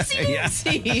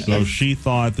 Oopsie. So she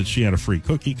thought that she had a free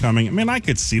cookie coming. I mean, I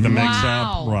could see the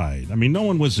mix-up. Right. I mean, no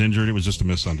one was injured. It was just a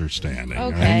misunderstanding.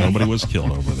 Okay. Right? Nobody was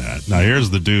killed over that. Now, here's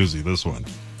the doozy, this one.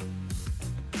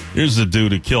 Here's the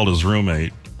dude who killed his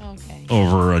roommate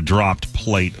over a dropped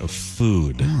plate of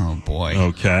food. Oh, boy.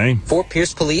 Okay. Fort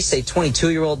Pierce police say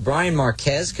 22-year-old Brian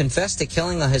Marquez confessed to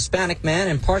killing a Hispanic man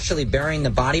and partially burying the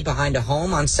body behind a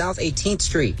home on South 18th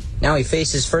Street. Now he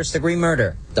faces first-degree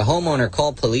murder. The homeowner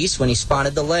called police when he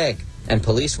spotted the leg. And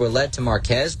police were led to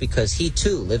Marquez because he,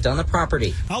 too, lived on the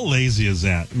property. How lazy is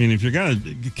that? I mean, if you're going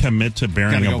to commit to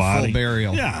burying a body. Full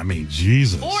burial. Yeah, I mean,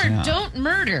 Jesus. Or don't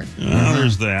murder.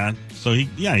 There's that. So,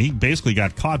 he basically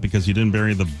got caught because he didn't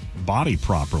bury the body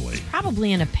properly.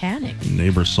 Probably in a panic.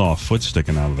 Neighbors saw a foot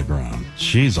sticking out of the ground.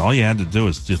 Jeez, all you had to do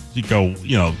is just go,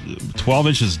 12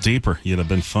 inches deeper. You'd have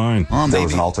been fine. Well, there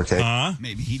was an altercation.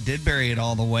 Maybe he did bury it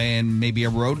all the way, and maybe a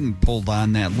rodent pulled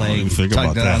on that leg,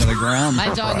 tugged it out of the ground.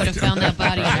 My dog would have found that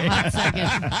body in a hot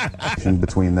second. In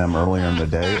between them earlier in the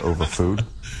day over food.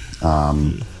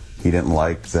 He didn't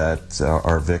like that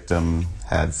our victim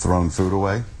had thrown food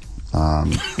away.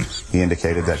 He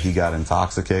indicated that he got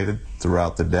intoxicated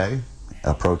throughout the day,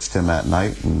 approached him at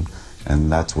night,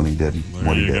 and that's when he did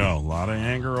what he did. There you go. A lot of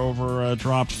anger over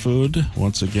dropped food,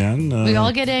 once again. We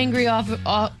all get angry off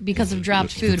because of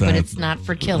dropped food, but it's not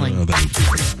for killing.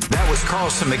 That was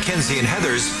Carlson, McKenzie, and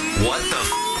Heather's What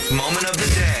the Moment of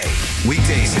the Day.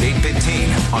 Weekdays at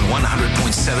 8:15 on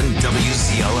 100.7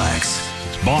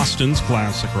 WCLX. Boston's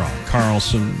classic rock.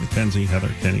 Carlson, McKenzie, Heather,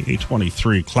 Kenny,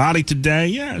 823. Cloudy today.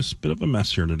 Yeah, it's a bit of a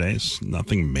mess here today. It's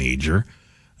nothing major.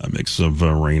 A mix of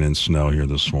rain and snow here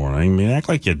this morning. I mean, act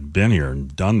like you'd been here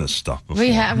and done this stuff before.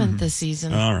 We haven't this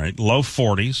season. All right. Low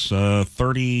 40s,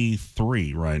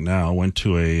 33 right now. Went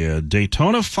to a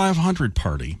Daytona 500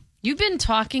 party. You've been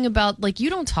talking about,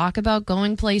 you don't talk about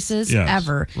going places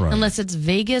ever, unless it's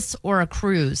Vegas or a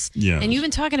cruise. Yes. And you've been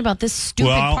talking about this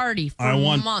stupid party for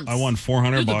months. I won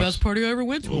 $400. It's the best party I ever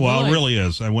went to. Well, it really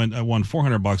is. I won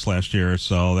 $400 last year,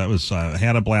 so that was I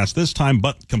had a blast this time,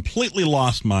 but completely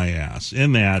lost my ass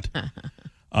in that.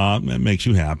 It makes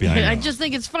you happy. I just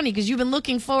think it's funny because you've been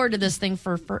looking forward to this thing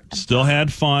for forever. Still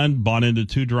had fun. Bought into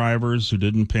 2 drivers who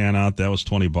didn't pan out. That was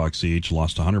 $20 each.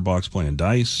 Lost $100 playing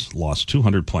dice. Lost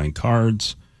 $200 playing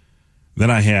cards.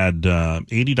 Then I had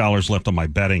 $80 left on my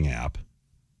betting app.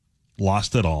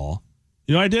 Lost it all.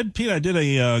 I did, Pete. I did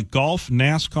a golf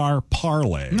NASCAR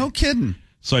parlay. No kidding.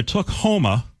 So I took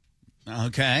Homa.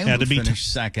 Okay. Had to be finish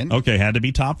second. Okay, had to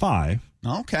be top 5.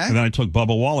 Okay. And then I took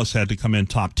Bubba Wallace. Had to come in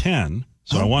top 10.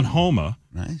 So I won Homa.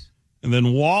 Nice. And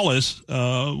then Wallace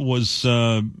was,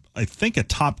 I think, a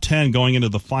top 10 going into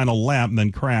the final lap and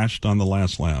then crashed on the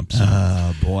last lap. So.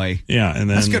 Oh, boy. Yeah. And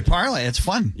then that's good parlay. It's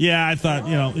fun. Yeah, I thought,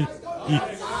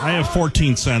 I have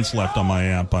 14 cents left on my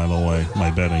app, by the way,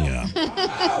 my betting app.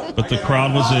 But the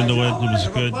crowd was into it. It was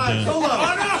good. I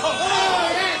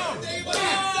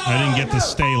didn't get to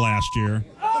stay last year.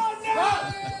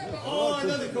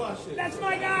 That's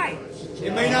my guy.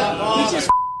 It may not. He's just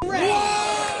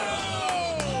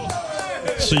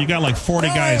So you got 40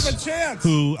 guys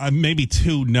who maybe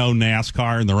 2 know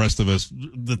NASCAR and the rest of us,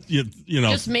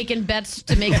 just making bets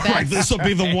to make bets. Right, this will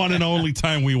be the one and only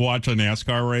time we watch a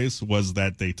NASCAR race was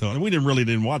that Daytona. We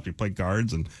didn't watch. We played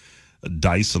cards and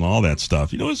dice and all that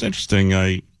stuff. It's interesting.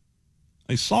 I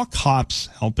saw cops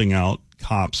helping out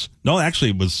cops. No,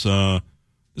 actually, it was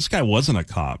this guy wasn't a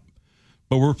cop,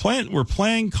 But we're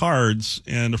playing cards,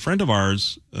 and a friend of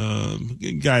ours, a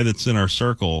guy that's in our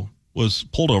circle, was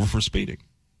pulled over for speeding.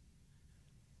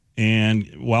 And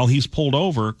while he's pulled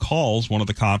over, calls one of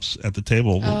the cops at the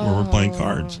table where we're playing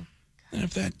cards. And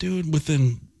if that dude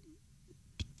within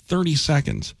 30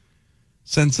 seconds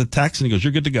sends a text and he goes,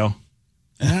 "You're good to go."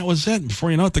 And that was it. Before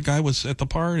you know it, the guy was at the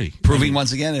party. Proving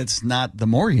once again, it's not the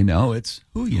more you know, it's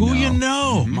who you know. Who you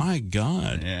know. My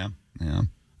God. Yeah.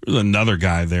 There's another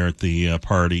guy there at the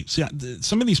party. See,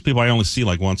 some of these people I only see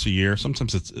like once a year.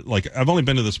 Sometimes it's like I've only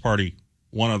been to this party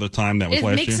one other time. That was it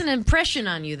last makes year. an impression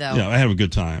on you, though. Yeah, I have a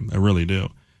good time. I really do.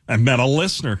 I met a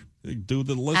listener. A dude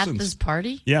that listens. At this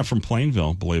party? Yeah, from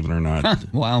Plainville, believe it or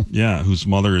not. Wow. Yeah, whose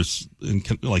mother is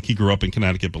he grew up in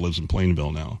Connecticut but lives in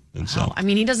Plainville now. And so I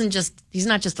mean, he's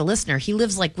not just a listener. He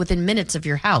lives like within minutes of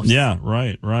your house. Yeah,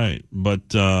 right. But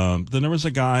then there was a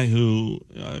guy who,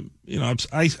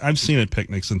 I've seen at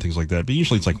picnics and things like that, but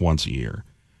usually it's like once a year.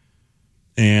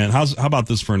 And how about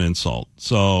this for an insult?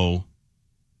 So,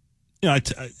 I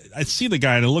see the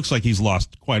guy and it looks like he's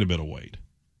lost quite a bit of weight.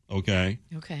 Okay.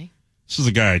 This is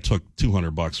a guy I took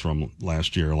 $200 from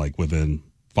last year, like within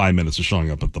 5 minutes of showing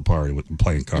up at the party with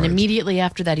playing cards. And immediately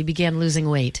after that, he began losing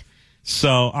weight.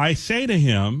 So I say to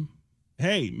him,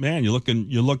 "Hey, man, you look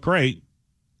great.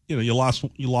 You lost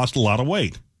a lot of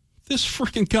weight." This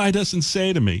freaking guy doesn't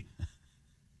say to me,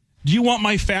 "Do you want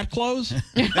my fat clothes?"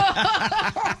 And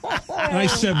I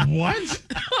said, "What?"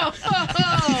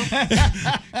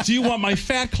 "Do you want my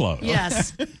fat clothes?"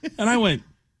 Yes. And I went,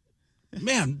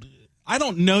 "Man, I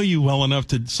don't know you well enough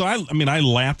to." So I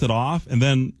laughed it off, and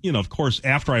then of course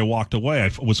after I walked away,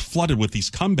 I was flooded with these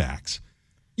comebacks.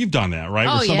 You've done that, right?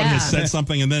 Oh, where somebody yeah. has said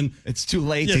something, and then it's too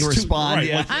late to respond. Right,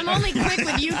 yeah. I'm only quick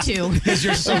with you two Because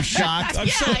you're so shocked.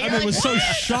 I was so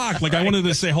shocked. Like I wanted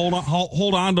to say, hold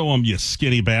on to him, you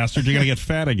skinny bastard. You're gonna get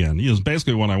fat again. It was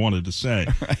basically what I wanted to say.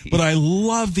 Right. But I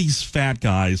love these fat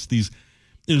guys.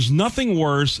 There's nothing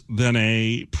worse than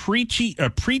a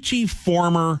preachy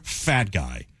former fat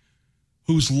guy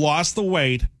who's lost the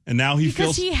weight and now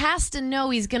because he has to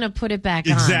know he's going to put it back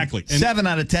on. Exactly. And 7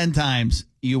 out of 10 times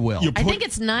you will. I think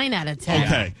it's 9 out of 10.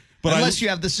 Okay. But unless you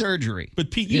have the surgery.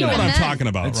 But Pete, you know what I'm talking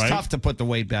about, it's right? It's tough to put the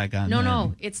weight back on.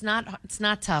 No, it's not. It's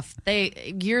not tough.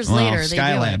 Years later, they do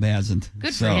Skylab it. hasn't.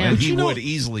 Good for him. He would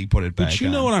easily put it back on. But you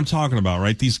know what I'm talking about,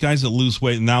 right? These guys that lose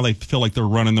weight and now they feel like they're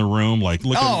running the room. Like,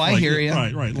 look I hear you.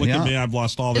 Right. Look at me. I've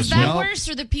lost all this weight. Is that weight. worse,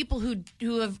 or the people who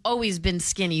have always been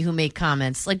skinny who make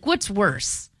comments? Like, what's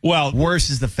worse? Well, worse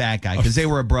is the fat guy because they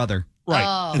were a brother. Right.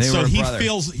 Oh. And They so were a he brother.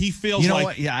 feels You know like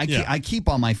what? Yeah, I keep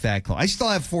all my fat clothes. I still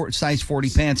have size 40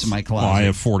 pants in my closet. I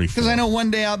have 44. Because I know one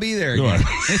day I'll be there again.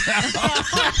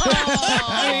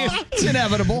 I mean, it's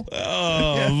inevitable.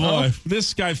 Oh, boy.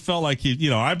 This guy felt like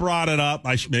I brought it up.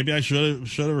 Maybe I should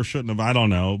have or shouldn't have. I don't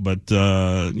know. But,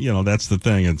 that's the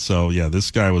thing. And so,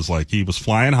 this guy was like, he was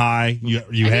flying high.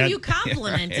 You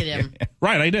complimented him.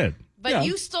 Right, I did. But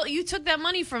you took that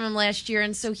money from him last year,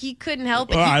 and so he couldn't help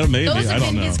it. Well, maybe. Those I have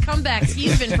don't been know. his comebacks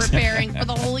he's been preparing for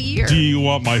the whole year. Do you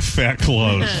want my fat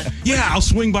clothes? Yeah, I'll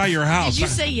swing by your house. Did you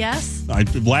say yes? I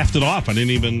laughed it off. I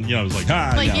didn't even, I was like,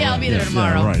 I'll be there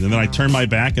tomorrow. Yeah, right. And then I turned my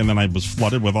back, and then I was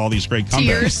flooded with all these great comebacks.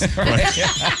 Tears.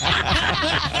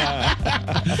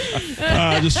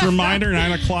 Just a reminder,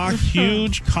 9 o'clock,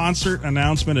 huge concert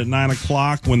announcement at 9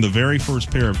 o'clock. Win the very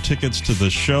first pair of tickets to the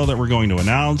show that we're going to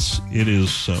announce. It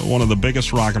is one of the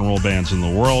biggest rock and roll bands in the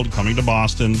world coming to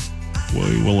Boston.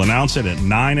 We will announce it at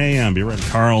 9 a.m. Be ready.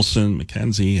 Carlson,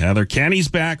 Mackenzie, Heather. Kenny's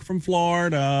back from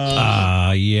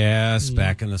Florida. Yes,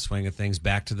 back in the swing of things.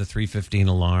 Back to the 3:15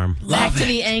 alarm. Back to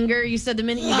the anger. You said the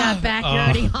minute you got back, you're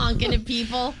already honking at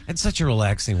people. It's such a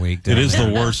relaxing week. It is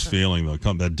the worst feeling, though.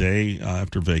 Come that day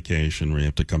after vacation where you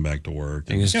have to come back to work.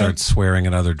 And you start swearing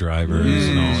at other drivers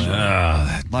and all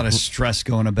that. A lot of stress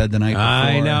going to bed the night before.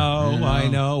 I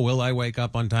know. Will I wake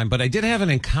up on time? But I did have an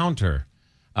encounter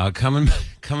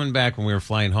coming back when we were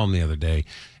flying home the other day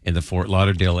in the Fort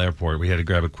Lauderdale airport. We had to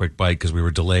grab a quick bite because we were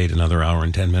delayed another hour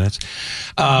and 10 minutes,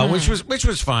 which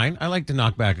was fine. I like to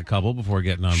knock back a couple before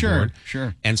getting on board.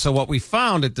 Sure. And so what we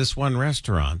found at this one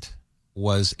restaurant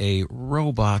was a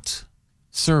robot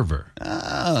server.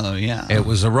 Oh, yeah. It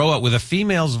was a robot with a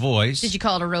female's voice. Did you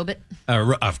call it a robot?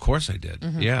 Of course I did.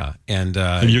 Mm-hmm. Yeah. And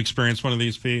have you experienced one of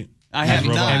these, Pete? I have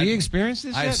not. Have you experienced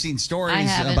this yet? I've seen stories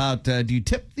about, do you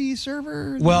tip the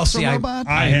server? Well, see, robot?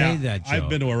 I made that joke. I've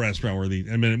been to a restaurant where I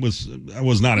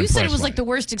was not impressed. You said it was by like the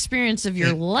worst experience of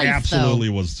your life, absolutely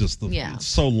though. was just it's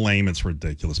so lame, it's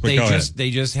ridiculous. But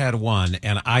they just had one,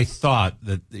 and I thought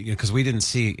that, because we didn't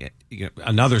see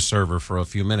another server for a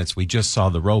few minutes, we just saw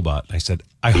the robot. I said,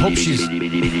 I hope she's...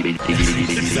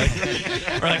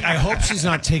 We're like, I hope she's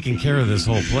not taking care of this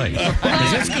whole place.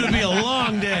 Because it's going to be a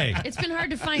long day. It's been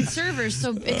hard to find servers,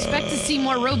 so expect to see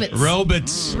more robots.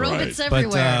 Robots. Robots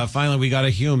everywhere. But finally, we got a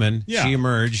human. Yeah. She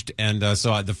emerged. And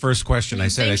so the first question I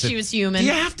said, she was human. Do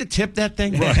you have to tip that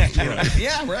thing? Right.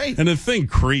 Yeah, right. And the thing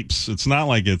creeps. It's not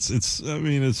like it's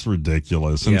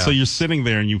ridiculous. And so you're sitting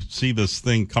there and you see this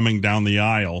thing coming down the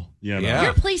aisle. You know?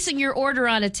 You're placing your order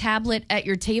on a tablet at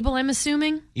your table, I'm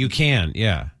assuming? You can,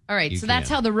 yeah. All right, You so that's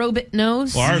can. how the robot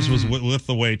knows? Well, ours was with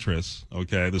the waitress,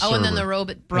 okay? The server. and then the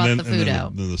robot brought the food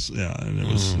out. And it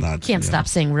was not... Can't stop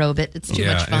saying robot. It's too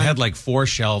much fun. It had like 4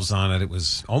 shelves on it. It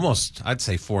was almost, I'd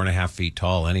say, 4.5 feet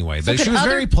tall anyway. So But she was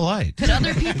very polite. Could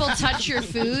other people touch your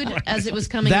food as it was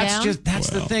coming down? That's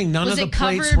the thing. None Was of the it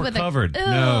plates covered were with covered.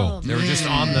 No, they were just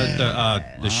on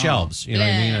the shelves. You know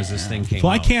what I mean? As this thing came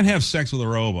Well, I out. can't have sex with a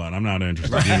robot. I'm not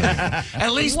interested either.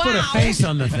 At least put a face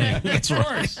on the thing. That's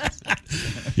right.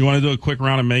 You want to do a quick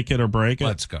round of make it or break it?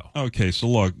 Let's go. Okay, so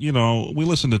look, we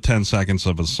listen to 10 seconds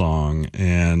of a song,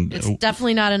 and It's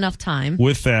definitely not enough time.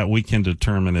 with that, we can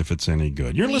determine if it's any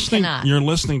good. You're We listening. cannot. You're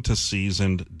listening to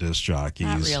seasoned disc jockeys,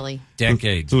 Not really.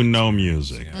 Decades. who know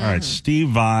music. All right, Steve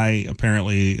Vai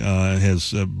apparently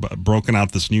has broken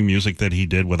out this new music that he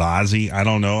did with Ozzy. I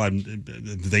don't know.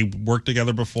 They worked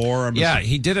together before. Yeah,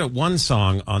 he did one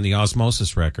song on the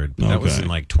Osmosis record. But that was in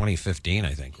like 2015,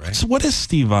 I think, right? So what is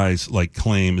Steve Vai's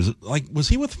claim? Is it was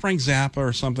he with Frank Zappa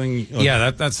or something? Yeah,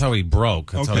 that's how he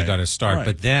broke. That's how he Okay. got his start. All right.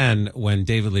 But then when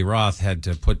David Lee Roth had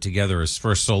to put together his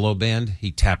first solo band,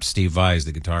 he tapped Steve Vai as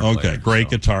the guitar player. Okay, great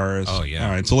guitarist. Oh, yeah.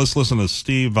 All right, so let's listen to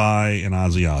Steve Vai and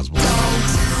Ozzy Osbourne.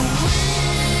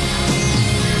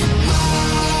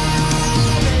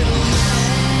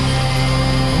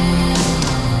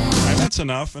 That's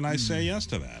enough, and I say yes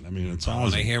to that. I mean, it's Ozzy. I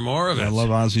want to hear more of it. I love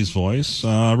Ozzy's voice.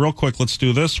 Real quick, let's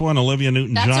do this one. Olivia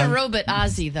Newton-John. That's a robot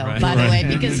Ozzy, though, by the way,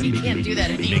 because he can't do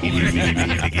that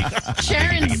anymore.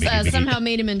 Sharon's somehow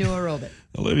made him into a robot.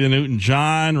 Olivia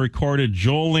Newton-John recorded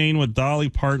Jolene with Dolly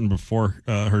Parton before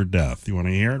her death. You want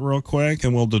to hear it real quick,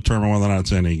 and we'll determine whether or not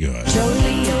it's any good.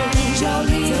 Jolene,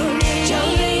 Jolene,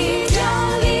 Jolene,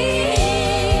 Jolene.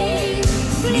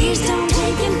 Please don't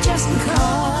take him just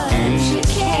because you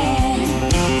can.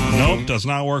 Nope, does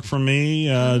not work for me.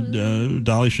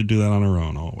 Dolly should do that on her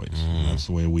own always. That's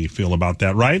the way we feel about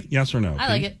that, right? Yes or no? I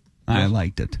like it. I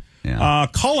liked it. Yeah.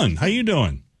 Cullen, how you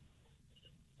doing?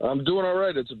 I'm doing all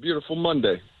right. It's a beautiful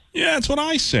Monday. Yeah, that's what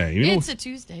I say. It's a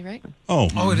Tuesday, right?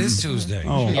 Oh, it is Tuesday.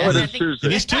 Oh, Oh, it is Tuesday.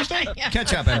 It is Tuesday?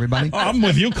 Catch up, everybody. Oh, I'm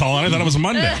with you, Colin. I thought it was a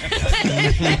Monday.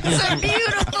 It's a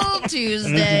beautiful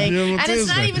Tuesday. Beautiful And it's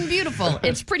not Tuesday. even beautiful.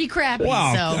 It's pretty crappy.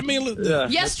 Wow. So. I mean, Yeah,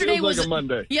 Yesterday it feels was like a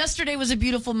Monday. Yesterday was a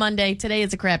beautiful Monday. Today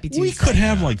is a crappy Tuesday. we could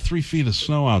have like 3 feet of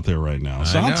snow out there right now.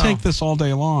 So I I'll know. take this all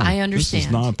day long. I This is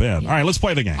understand. not bad. All right, let's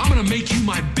play the game. I'm gonna make you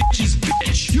my bitch's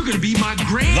bitch. You're gonna be my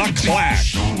grand. The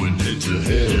Clash. Going head to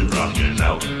head, rocking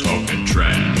out, talking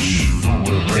trash.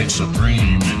 We'll reign supreme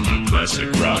in the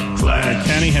classic rock clash.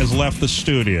 Kenny has left the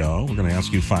studio. We're going to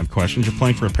ask you 5 questions. You're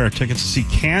playing for a pair of tickets to see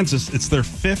Kansas. It's their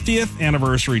 50th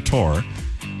anniversary tour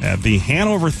at the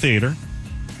Hanover Theater,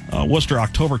 Worcester,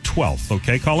 October 12th.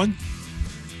 Okay, Colin?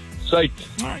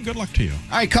 Psyched. All right, good luck to you.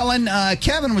 All right, Cullen,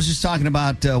 Kevin was just talking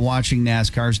about watching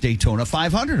NASCAR's Daytona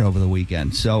 500 over the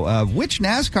weekend. So which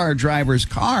NASCAR driver's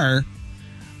car,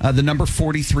 the number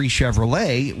 43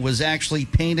 Chevrolet, was actually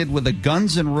painted with a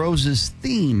Guns N' Roses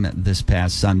theme this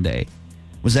past Sunday?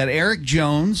 Was that Eric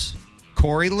Jones,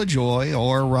 Corey LaJoie,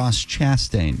 or Ross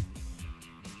Chastain?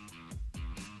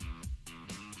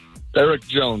 Eric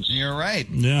Jones. You're right.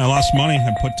 Yeah, I lost money.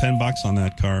 I put $10 on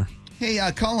that car. Hey,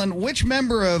 Colin, which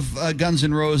member of Guns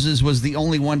N' Roses was the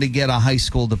only one to get a high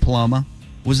school diploma?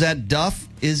 Was that Duff,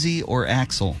 Izzy, or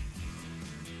Axl?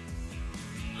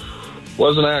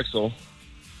 Wasn't Axel.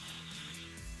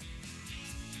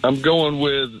 I'm going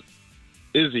with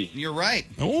Izzy. You're right.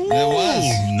 Oh, It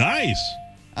was.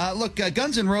 nice. Look,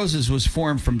 Guns N' Roses was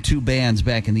formed from 2 bands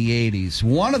back in the 80s.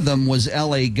 One of them was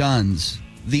L.A. Guns.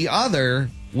 The other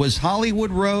was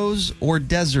Hollywood Rose or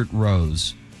Desert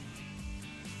Rose.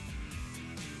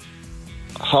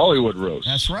 Hollywood Rose.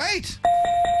 That's right.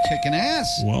 Kicking ass.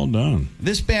 Well done.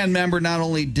 This band member not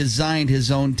only designed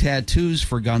his own tattoos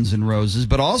for Guns N' Roses,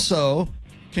 but also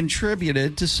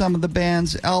contributed to some of the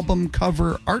band's album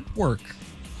cover artwork.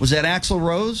 Was that Axl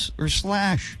Rose or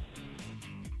Slash?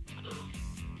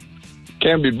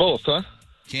 Can't be both, huh?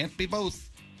 Can't be both.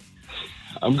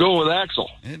 I'm going with Axel.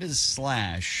 It is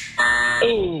Slash.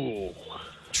 Oh.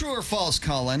 True or false,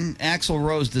 Cullen? Axl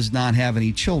Rose does not have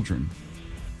any children.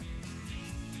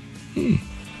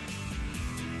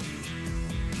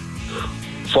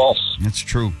 False. That's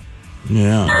true.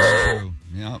 Yeah. That's true.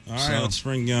 Yep. All right, So, let's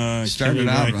bring started Kenny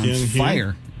out back on in fire.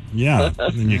 Here. Yeah,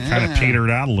 and then you kind of petered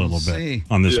out a little bit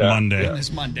on this Monday. On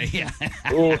this Monday, yeah.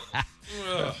 All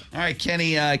right,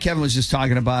 Kenny. Kevin was just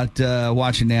talking about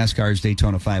watching NASCAR's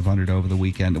Daytona 500 over the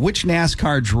weekend. Which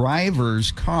NASCAR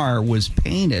driver's car was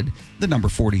painted the number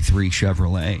 43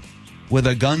 Chevrolet with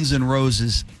a Guns N'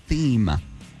 Roses theme?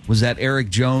 Was that Eric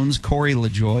Jones, Corey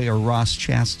LaJoie, or Ross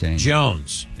Chastain?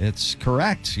 Jones. It's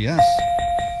correct, yes.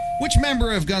 Which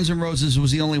member of Guns N' Roses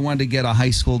was the only one to get a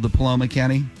high school diploma,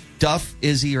 Kenny? Duff,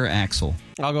 Izzy, or Axl?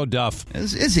 I'll go Duff.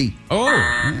 It's Izzy. Oh.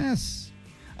 Yes.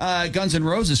 Guns N'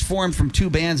 Roses formed from two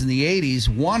bands in the 80s.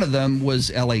 One of them was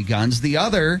L.A. Guns. The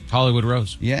other... Hollywood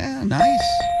Rose. Yeah, nice.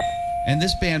 And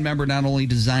this band member not only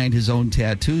designed his own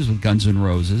tattoos with Guns N'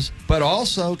 Roses, but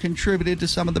also contributed to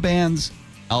some of the band's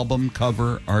album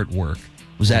cover artwork.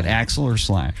 Was that Axl or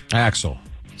Slash? Axl.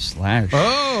 Slash.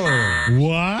 Oh.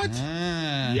 What?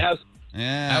 Yes.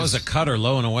 Yeah. That was a cutter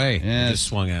low and away. Yes. He just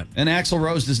swung at. And Axl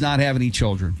Rose does not have any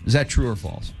children. Is that true or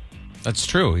false? That's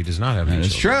true. He does not have any That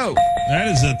is children. true. That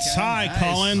is a tie, Nice.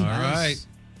 Colin. All right.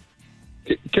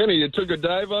 Kenny, you took a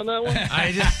dive on that one?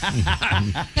 I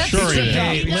just, Sure he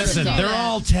hey, did. listen, they're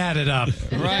all tatted up.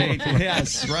 Right.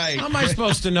 Yes, right. How am I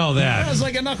supposed to know That that? was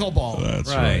like a knuckleball. That's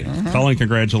Right. right. Colin,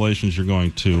 congratulations. You're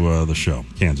going to the show.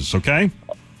 Kansas, okay?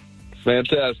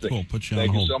 Fantastic. Cool. Put you Thank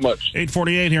on you hold. so much.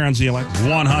 848 here on ZLX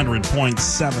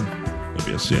 100.7.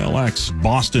 WCLX,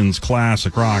 Boston's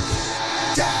classic rock.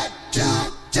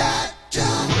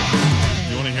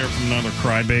 You want to hear from another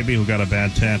crybaby who got a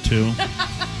bad tattoo?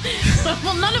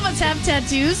 Well, none of us have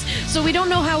tattoos, so we don't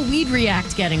know how we'd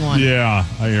react getting one. Yeah,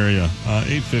 I hear you.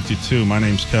 852. My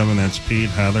name's Kevin. That's Pete.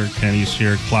 Heather. Kenny's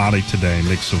here. Cloudy today.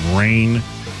 Mix of rain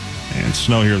and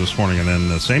snow here this morning. And then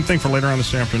the same thing for later on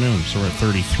this afternoon. So we're at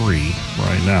 33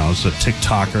 right now. It's a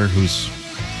TikToker who's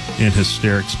in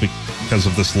hysterics because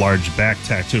of this large back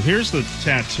tattoo. Here's the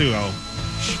tattoo.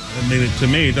 I mean, to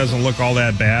me, it doesn't look all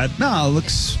that bad. No, it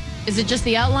looks Is it just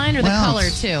the outline or the Well, color,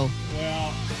 it's- too?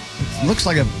 looks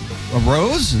like a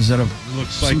rose. Is that a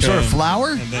Looks some like sort a- of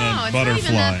flower? And then No, a it's butterfly. not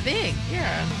even that big.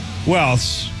 Yeah. Well,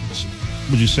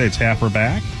 would you say it's half her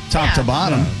back? Top to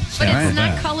bottom. But Yeah, it's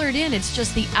not right. colored in. It's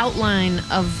just the outline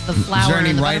of the flower. Is there any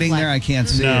and the writing butterfly. there? I can't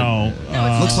see No.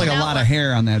 it. Looks like a an lot of outline.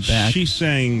 hair on that back. She's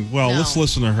saying, well, No. let's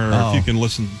listen to her Oh. if you can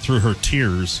listen through her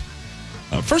tears.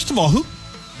 First of all,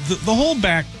 the whole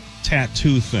back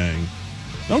tattoo thing,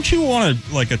 don't you want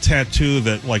a tattoo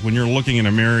that, like, when you're looking in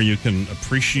a mirror, you can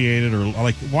appreciate it? Or,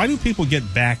 like, why do people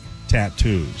get back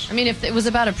tattoos? I mean, if it was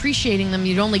about appreciating them,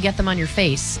 you'd only get them on your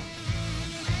face.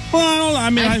 Well, I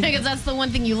mean, I think that's the one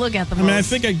thing you look at the most. I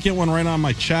think I'd get one right on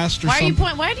my chest or Why are you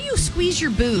something. Why do you squeeze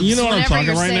your boobs? You know what I'm whenever talking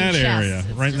you're right in saying that chest? area, It's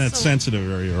right in that just so sensitive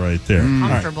area right there. All right,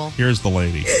 Comfortable. here's the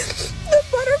lady. The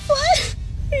butterfly.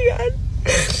 Yeah.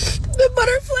 The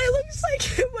butterfly looks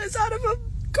like it was out of a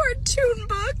cartoon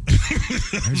book.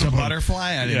 There's a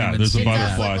butterfly. I didn't Yeah, even there's a see It does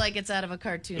butterfly. look like it's out of a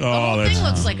cartoon. Oh, the whole that's- thing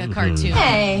looks like a cartoon.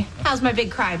 Hey, how's my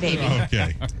big crybaby?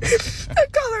 Okay, A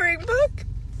coloring book.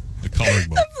 the coloring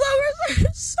book. The flowers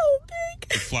are so big.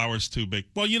 The flower's too big.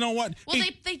 Well, you know what? Well,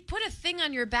 they put a thing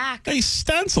on your back. They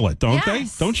stencil it, don't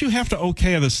Yes. they? Don't you have to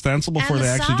okay the stencil before And they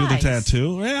the actually do the size.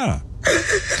 tattoo? Yeah.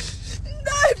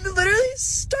 I'm literally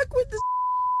stuck with this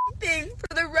thing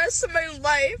for the rest of my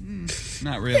life.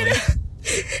 Not really.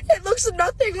 It looks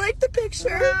nothing like the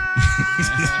picture.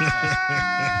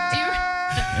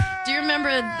 Do you remember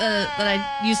that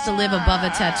I used to live above a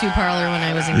tattoo parlor when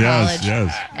I was in Yes, college?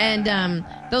 yes. And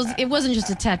it wasn't just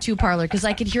a tattoo parlor because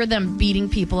I could hear them beating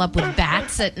people up with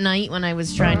bats at night when I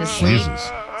was trying to sleep.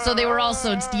 Jesus. So they were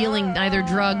also dealing either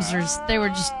drugs or they were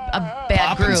just a bad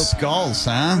Popping group. skulls,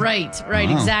 huh? Right, Wow.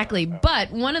 exactly.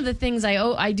 But one of the things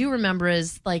I do remember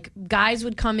is like guys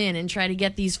would come in and try to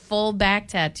get these full back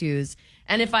tattoos.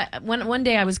 And if one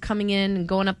day I was coming in and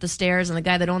going up the stairs, and the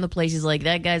guy that owned the place, he's like,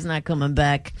 "That guy's not coming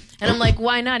back." And I'm like,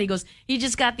 "Why not?" He goes, "He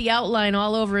just got the outline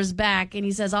all over his back," and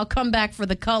he says, "I'll come back for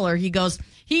the color." He goes,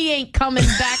 "He ain't coming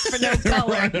back for no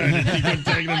color."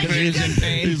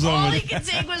 He's All over he could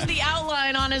take was the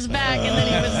outline on his back, and then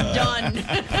he was done.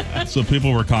 So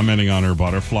people were commenting on her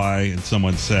butterfly, and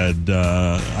someone said,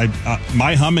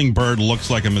 my hummingbird looks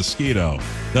like a mosquito.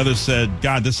 The other said,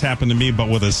 God, this happened to me, but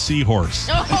with a seahorse.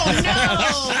 Oh, no.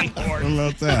 How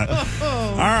about that?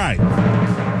 All right.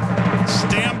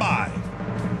 Stand by.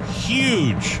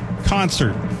 Huge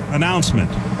concert announcement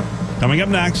coming up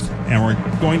next, and we're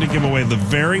going to give away the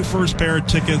very first pair of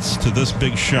tickets to this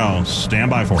big show. Stand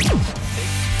by for it.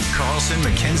 Carlson,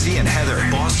 McKenzie, and Heather.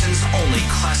 Boston's only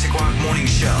classic rock morning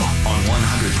show on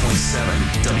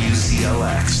 100.7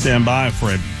 WZLX. Stand by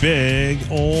for a big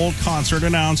old concert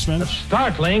announcement.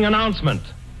 Startling announcement.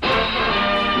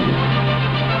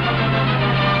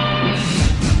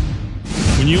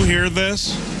 When you hear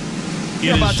this,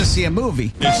 You're about to see a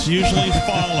movie. It's usually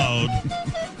followed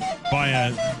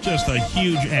by just a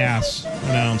huge ass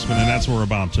announcement, and that's what we're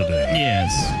about today.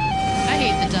 Yes. I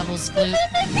hate the devil's flute.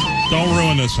 Don't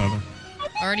ruin this, Heather.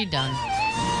 Already done.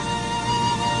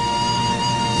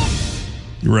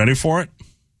 You ready for it?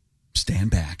 Stand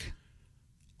back.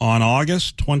 On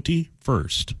August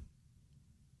 21st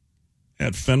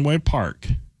at Fenway Park,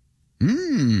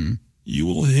 you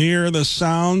will hear the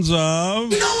sounds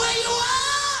of... You know where you are?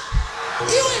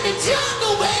 You in the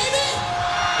jungle, baby.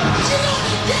 You're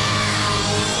gonna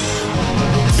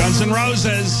die. Guns N'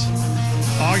 Roses,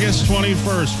 August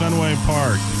 21st, Fenway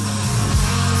Park.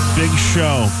 Big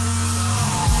show.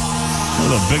 One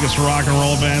of the biggest rock and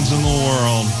roll bands in the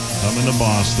world coming to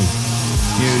Boston.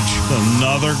 Huge.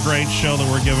 Another great show that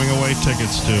we're giving away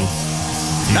tickets to.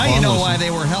 Now you know why they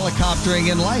were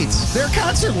helicoptering in lights. They're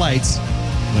concert lights.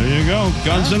 There you go.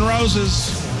 Guns N'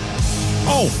 Roses.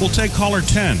 Oh, we'll take caller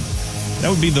 10. That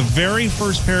would be the very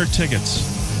first pair of tickets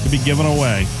to be given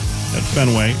away at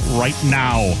Fenway right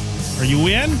now. Are you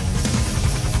in?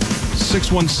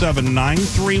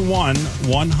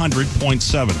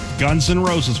 617-931-100.7. Guns N'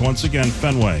 Roses, once again,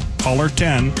 Fenway. Caller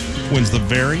 10 wins the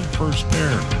very first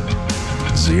pair.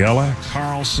 ZLX.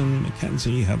 Carlson,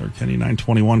 McKenzie, Heather, Kenny,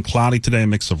 921. Cloudy today, a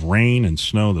mix of rain and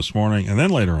snow this morning. And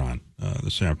then later on,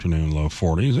 this afternoon, low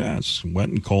 40s. Yeah, it's wet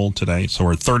and cold today. So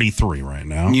we're at 33 right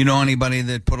now. You know anybody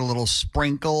that put a little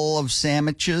sprinkle of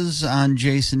sandwiches on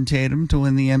Jason Tatum to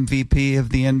win the MVP of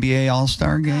the NBA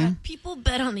All-Star game? People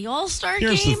bet on the All-Star game?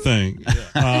 Here's the thing.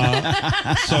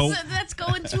 So that's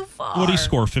going too far. What did he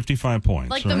score? 55 points.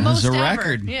 Like right? the most That's a ever.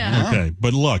 record. Yeah. Okay,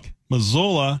 but look,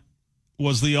 Mazzulla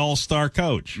was the all-star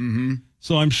coach. Mm-hmm.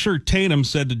 So I'm sure Tatum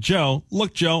said to Joe,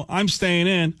 look, Joe, I'm staying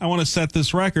in. I want to set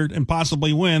this record and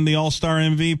possibly win the all-star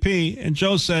MVP. And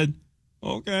Joe said,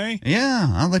 okay.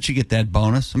 Yeah, I'll let you get that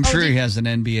bonus. I'm sure he has an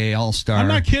NBA All-Star. I'm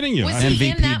not kidding you. Was MVP he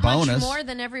in that bonus. much more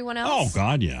than everyone else? Oh,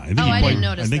 God, yeah. I think didn't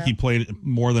notice I think that. he played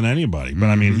more than anybody. But,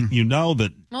 I mean, you know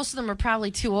that Most of them were probably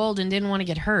too old and didn't want to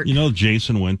get hurt.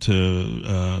 Jason went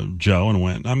to Joe and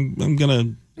went, I'm going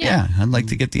to... Yeah, I'd like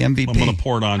to get the MVP. I'm going to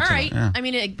pour it on All to right. him. I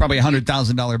mean, Probably a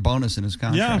 $100,000 bonus in his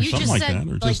contract. Yeah, you something just like said that.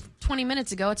 Or like just, 20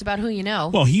 minutes ago, it's about who you know.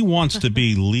 well, he wants to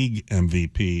be league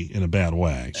MVP in a bad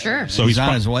way. Sure. So He's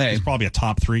on his way. He's probably a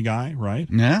top 3 guy, right?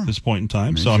 Yeah. At this point in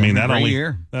time. He's So, I mean, having a that great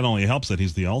only year. helps that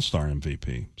he's the all-star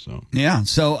MVP. So, Yeah.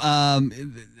 So, on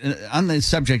the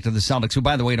subject of the Celtics, who,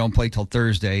 by the way, don't play till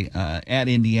Thursday at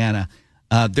Indiana,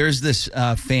 there's this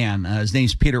fan. His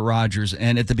name's Peter Rogers.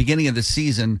 And at the beginning of the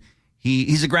season,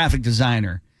 he's a graphic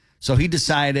designer. So he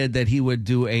decided that he would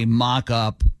do a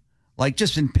mock-up, like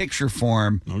just in picture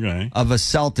form, of a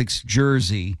Celtics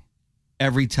jersey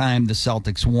every time the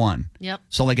Celtics won. Yep.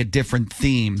 So like a different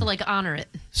theme. To like honor it.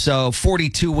 So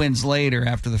 42 wins later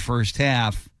after the first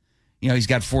half, he's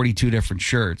got 42 different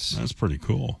shirts. that's pretty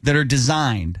cool. That are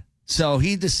designed. So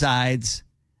he decides,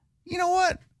 you know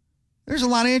what? There's a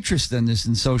lot of interest in this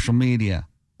in social media.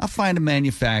 I'll find a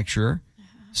manufacturer.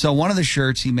 So one of the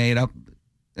shirts he made up,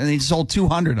 and he sold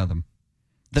 200 of them.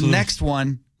 The next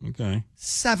one,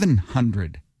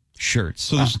 700 shirts.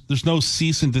 So there's no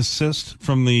cease and desist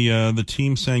from the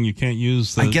team saying you can't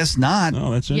use the... I guess not.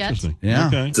 Oh, that's interesting. Yeah.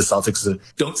 Okay. The Celtics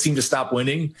don't seem to stop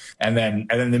winning, and then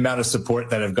the amount of support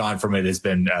that have gone from it has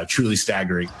been truly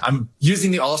staggering. I'm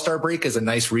using the All-Star break as a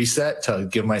nice reset to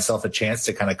give myself a chance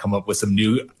to kind of come up with some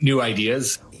new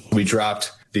ideas. We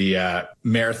dropped the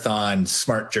Marathon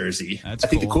Smart jersey. I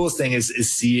think the coolest thing is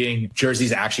seeing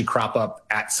jerseys actually crop up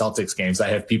at Celtics games. I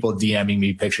have people DMing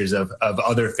me pictures of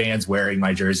other fans wearing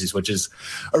my jerseys, which is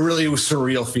a really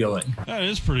surreal feeling. That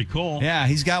is pretty cool. Yeah,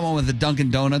 he's got one with the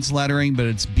Dunkin' Donuts lettering, but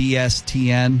it's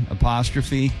BSTN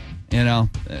apostrophe,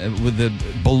 with the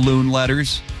balloon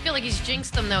letters. I feel like he's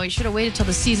jinxed them, though. He should have waited till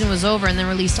the season was over and then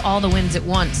released all the wins at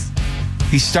once.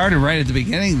 He started right at the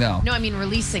beginning, though. No, I mean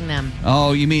releasing them.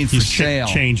 Oh, you mean for He's sale?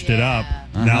 changed it up.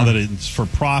 Now that it's for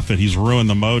profit, he's ruined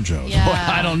the mojo. Yeah. Well,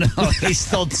 I don't know. They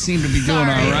still seem to be doing all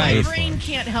My right. brain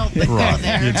can't help but Right. go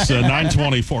there. It's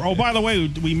 9:24. Oh, by the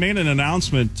way, we made an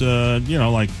announcement,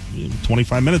 like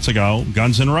 25 minutes ago.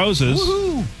 Guns N' Roses.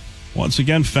 Woohoo! Once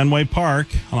again, Fenway Park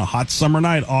on a hot summer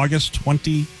night, August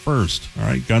 21st. All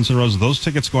right, Guns N' Roses. Those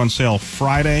tickets go on sale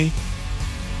Friday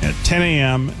at 10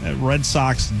 a.m. at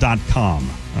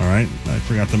RedSox.com. All right, I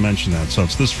forgot to mention that. So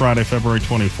it's this Friday, February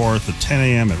 24th at 10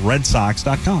 a.m. at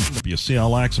RedSox.com.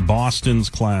 WCLX, Boston's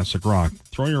classic rock.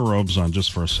 Throw your robes on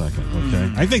just for a second,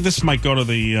 okay? I think this might go to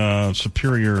the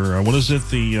Superior, what is it?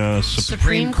 The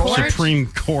Supreme Court? Supreme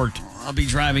Court I'll be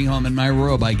driving home in my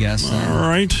robe, I guess. All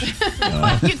right.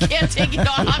 You can't take it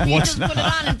off. You just put it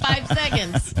on in 5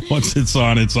 seconds. Once it's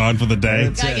on for the day.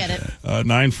 I get it.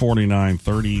 9:49,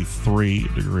 33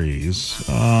 degrees.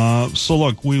 So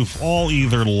look, we've all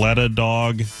either let a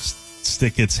dog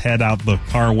stick its head out the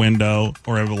car window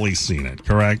or have at least seen it,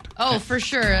 correct? Oh, for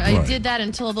sure. I did that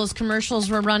until those commercials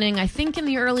were running, I think in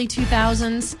the early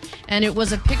 2000s. And it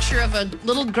was a picture of a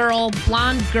little girl,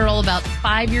 blonde girl, about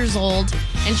 5 years old.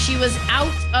 And she was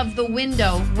out of the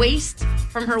window,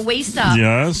 from her waist up.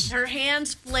 Yes. Her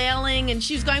hands flailing, and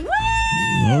she was going, woo!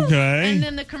 Okay. And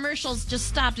then the commercials just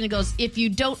stopped, and it goes, if you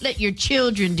don't let your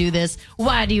children do this,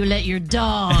 why do you let your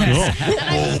dogs? And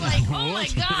I was like, oh my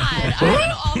God, I'm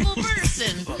an awful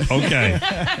person. Okay.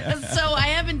 So I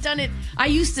haven't done it.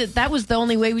 That was the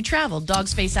only way we traveled.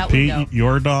 Dogs face out Pete, window.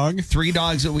 your dog? 3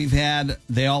 dogs that we've had,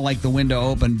 they all like the window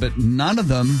open, but none of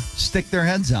them stick their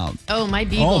heads out. Oh, my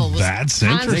beagle was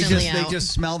constantly They out.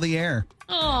 just smell the air.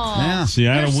 Oh, yeah. See,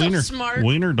 I had a They're so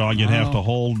wiener dog. You'd have to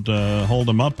hold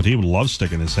him up, but he would love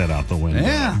sticking his head out the window.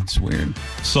 Yeah, it's weird.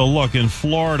 So look, in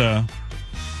Florida,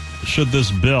 should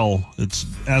this bill, it's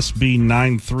SB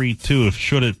 932,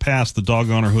 should it pass, the dog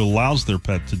owner who allows their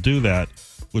pet to do that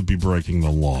would be breaking the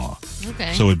law.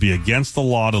 Okay. So it'd be against the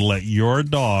law to let your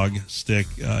dog stick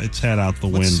its head out the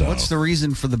window. What's the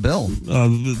reason for the bill?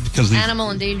 Because the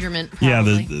Animal endangerment. yeah,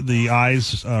 Probably. the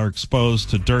eyes are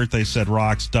exposed to dirt. They said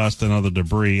rocks, dust, and other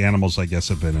debris. Animals, I guess,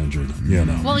 have been injured. You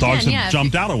know, Well, dogs again, have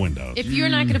jumped out of windows. If you're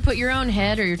not going to put your own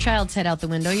head or your child's head out the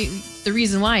window, the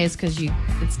reason why is because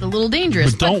it's a little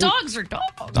dangerous. But dogs are dogs.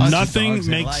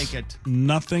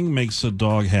 Nothing makes a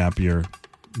dog happier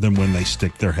than when they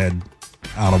stick their head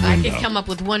out a I window. could come up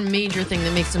with one major thing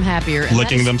that makes them happier. And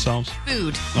Licking that is themselves?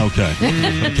 Food. Okay.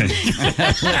 Okay.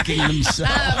 Licking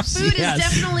themselves. Food is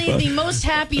definitely the most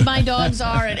happy my dogs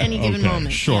are at any given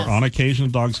moment. Sure. Yes. On occasion, a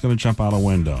dog's going to jump out a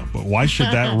window. But why should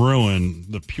that ruin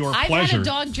the pure I've pleasure? had a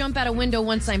dog jump out a window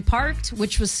once I'm parked,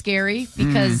 which was scary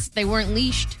because they weren't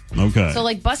leashed. Okay. So,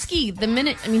 like Busky,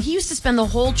 he used to spend the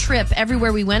whole trip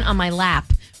everywhere we went on my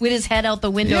lap with his head out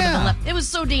the window to the left. It was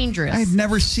so dangerous. I've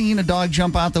never seen a dog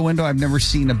jump out the window. I've never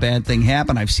seen a bad thing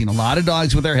happen. I've seen a lot of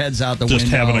dogs with their heads out the window.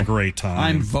 Just having a great time.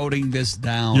 I'm voting this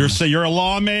down. You're a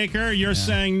lawmaker. You're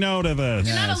saying no to this.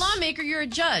 You're not a lawmaker, you're a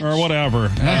judge. Or whatever.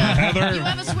 Heather, You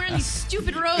have us wearing these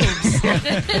stupid robes.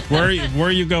 where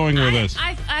are you going with this?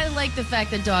 I like the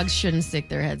fact that dogs shouldn't stick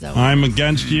their heads out. I'm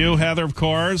against you, Heather, of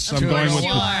course. I'm going with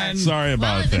you are. Sorry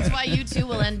about That's that. why you two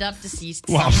will end up deceased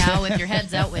Well- somehow with your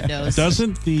heads out windows.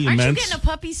 Doesn't the Aren't immense you getting a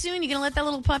puppy soon? You gonna let that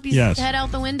little puppy's Yes. head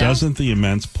out the window? Doesn't the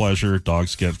immense pleasure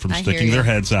dogs get from I hear sticking you. their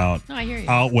heads out No, I hear you.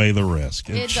 outweigh the risk?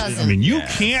 It doesn't. I mean, you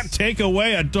can't take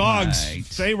away a dog's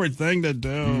favorite thing to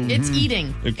do. It's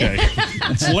eating. Okay.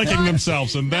 It's licking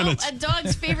themselves, and then A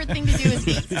dog's favorite thing to do is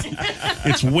eat.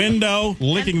 it's window,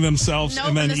 licking themselves, Nope,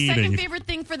 and then the eating. second favorite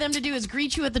thing for them to do is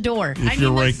greet you at the door. If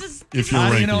you're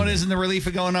How do you know it isn't the relief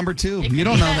of going number 2? You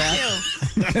don't know that.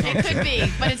 It could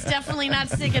be, but it's definitely not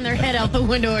sticking their head out the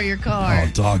window of your car. Oh,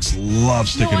 dogs love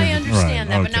sticking No, I their- understand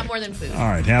Right, that, but okay. not more than food. All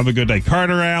right, have a good day.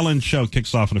 Carter Allen Show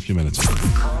kicks off in a few minutes.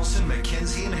 Carlson,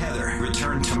 McKenzie, and Heather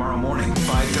return tomorrow morning,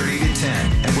 5:30 to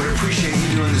 10. And we'd appreciate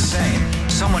you doing the same.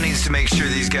 Someone needs to make sure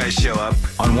these guys show up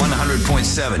on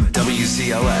 100.7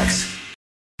 WCLX.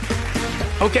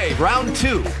 Okay, round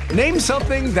 2. Name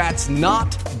something that's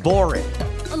not boring.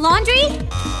 A laundry?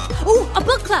 Ooh, a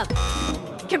book club.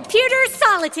 Computer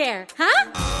solitaire,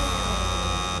 huh?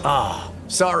 Ah,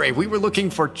 sorry, we were looking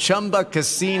for Chumba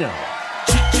Casino.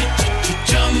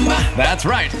 That's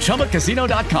right,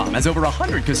 ChumbaCasino.com has over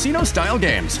 100 casino-style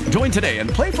games. Join today and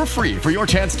play for free for your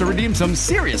chance to redeem some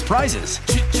serious prizes.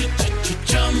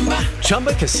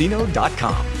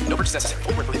 ChumbaCasino.com. No purchase necessary.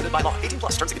 Void where prohibited by law. 18+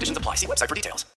 terms and conditions apply. See website for details.